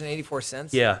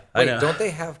 $3.84? Yeah, I Wait, know. don't they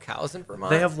have cows in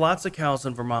Vermont? They have lots of cows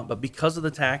in Vermont, but because of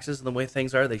the taxes and the way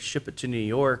things are, they ship it to New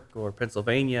York or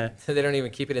Pennsylvania. They don't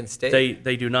even keep it in state?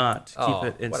 They do not Oh,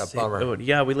 keep it in what a state. bummer. Oh,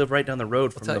 yeah, we live right down the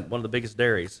road from tell you- one of the biggest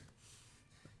dairies.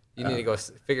 You need to go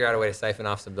figure out a way to siphon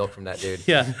off some milk from that dude.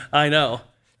 Yeah, I know.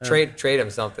 Trade him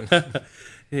something.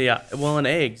 Yeah, well, in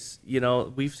eggs,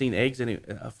 we've seen eggs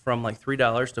from like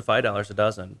 $3 to $5 a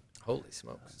dozen. Holy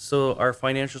smokes. So our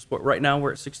financial support right now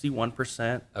we're at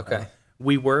 61%. Okay.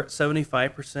 We were at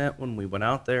 75% when we went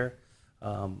out there,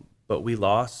 but we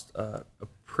lost a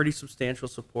pretty substantial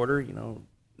supporter.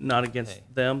 Not against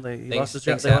them. He lost his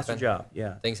job. They lost a job.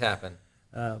 Yeah. Things happen.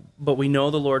 But we know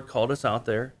the Lord called us out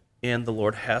there, and the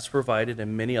Lord has provided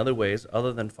in many other ways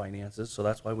other than finances. So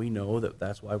that's why we know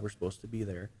that's why we're supposed to be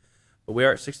there. But we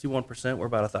are at 61%. We're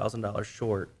about $1,000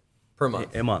 short Per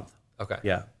month. a month. Okay.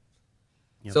 Yeah.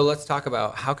 Yep. So let's talk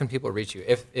about how can people reach you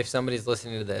if somebody's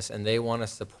listening to this and they want to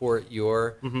support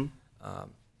your,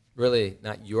 really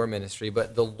not your ministry,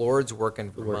 but the Lord's work in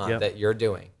Vermont that you're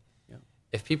doing. Yep.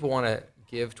 If people want to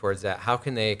give towards that, how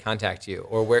can they contact you,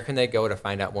 or where can they go to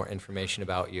find out more information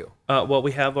about you? Well,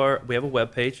 we have a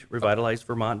webpage,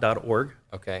 revitalizevermont.org.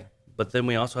 Okay. But then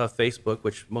we also have Facebook,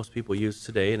 which most people use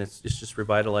today, and it's just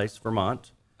Revitalize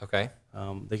Vermont. Okay.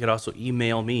 They could also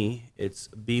email me. It's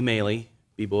bmailey,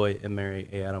 B-boy, M. Mary,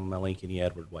 A. Adam, L. Lincoln, E.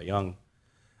 Edward, Y. Young,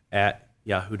 at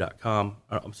yahoo.com.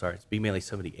 I'm sorry, it's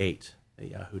bmailey78 at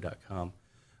yahoo.com.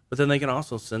 But then they can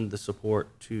also send the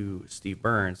support to Steve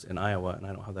Burns in Iowa, and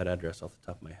I don't have that address off the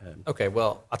top of my head. Okay,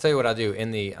 well, I'll tell you what I'll do. In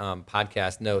the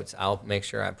podcast notes, I'll make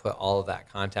sure I put all of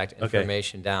that contact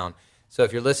information down. So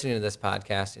if you're listening to this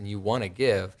podcast and you want to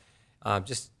give,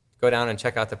 just go down and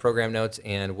check out the program notes,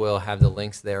 and we'll have the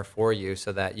links there for you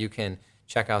so that you can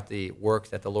check out the work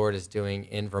that the Lord is doing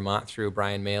in Vermont through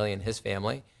Brian Maley and his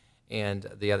family and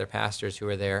the other pastors who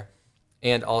are there.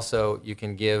 And also, you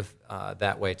can give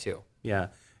that way too. Yeah.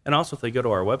 And also, if they go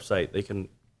to our website, they can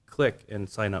click and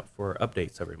sign up for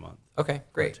updates every month. Okay,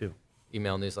 great. Too.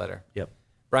 Email newsletter. Yep.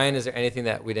 Brian, is there anything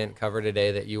that we didn't cover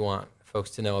today that you want folks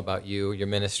to know about you, your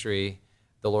ministry,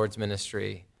 the Lord's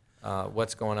ministry,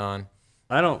 what's going on?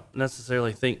 I don't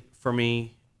necessarily think for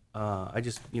me, I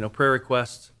just, prayer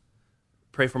requests,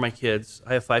 pray for my kids.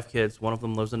 I have 5 kids. One of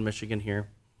them lives in Michigan here.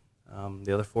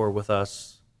 The other 4 are with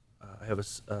us. I have a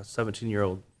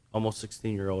 17-year-old, almost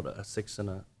 16-year-old, a 6 and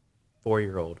a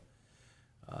 4-year-old.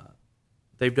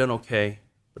 They've done okay,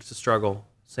 but it's a struggle.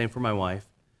 Same for my wife.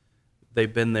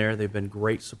 They've been there. They've been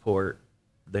great support.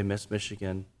 They miss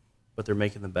Michigan, but they're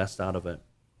making the best out of it.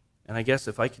 And I guess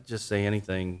if I could just say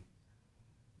anything,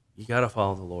 you got to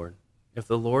follow the Lord. If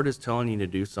the Lord is telling you to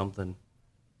do something,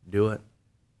 do it.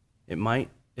 It might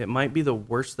be the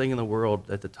worst thing in the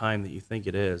world at the time that you think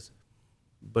it is,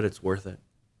 but it's worth it.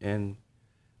 And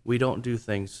we don't do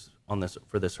things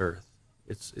for this earth.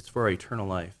 It's for our eternal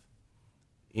life.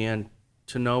 And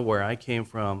to know where I came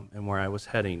from and where I was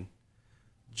heading,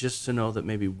 just to know that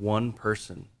maybe one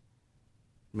person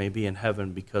may be in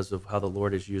heaven because of how the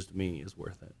Lord has used me is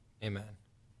worth it. Amen.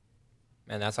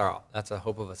 Man, that's a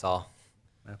hope of us all.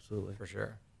 Absolutely. For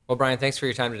sure. Well, Brian, thanks for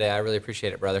your time today. I really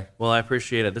appreciate it, brother. Well, I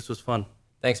appreciate it. This was fun.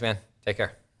 Thanks, man. Take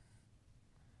care.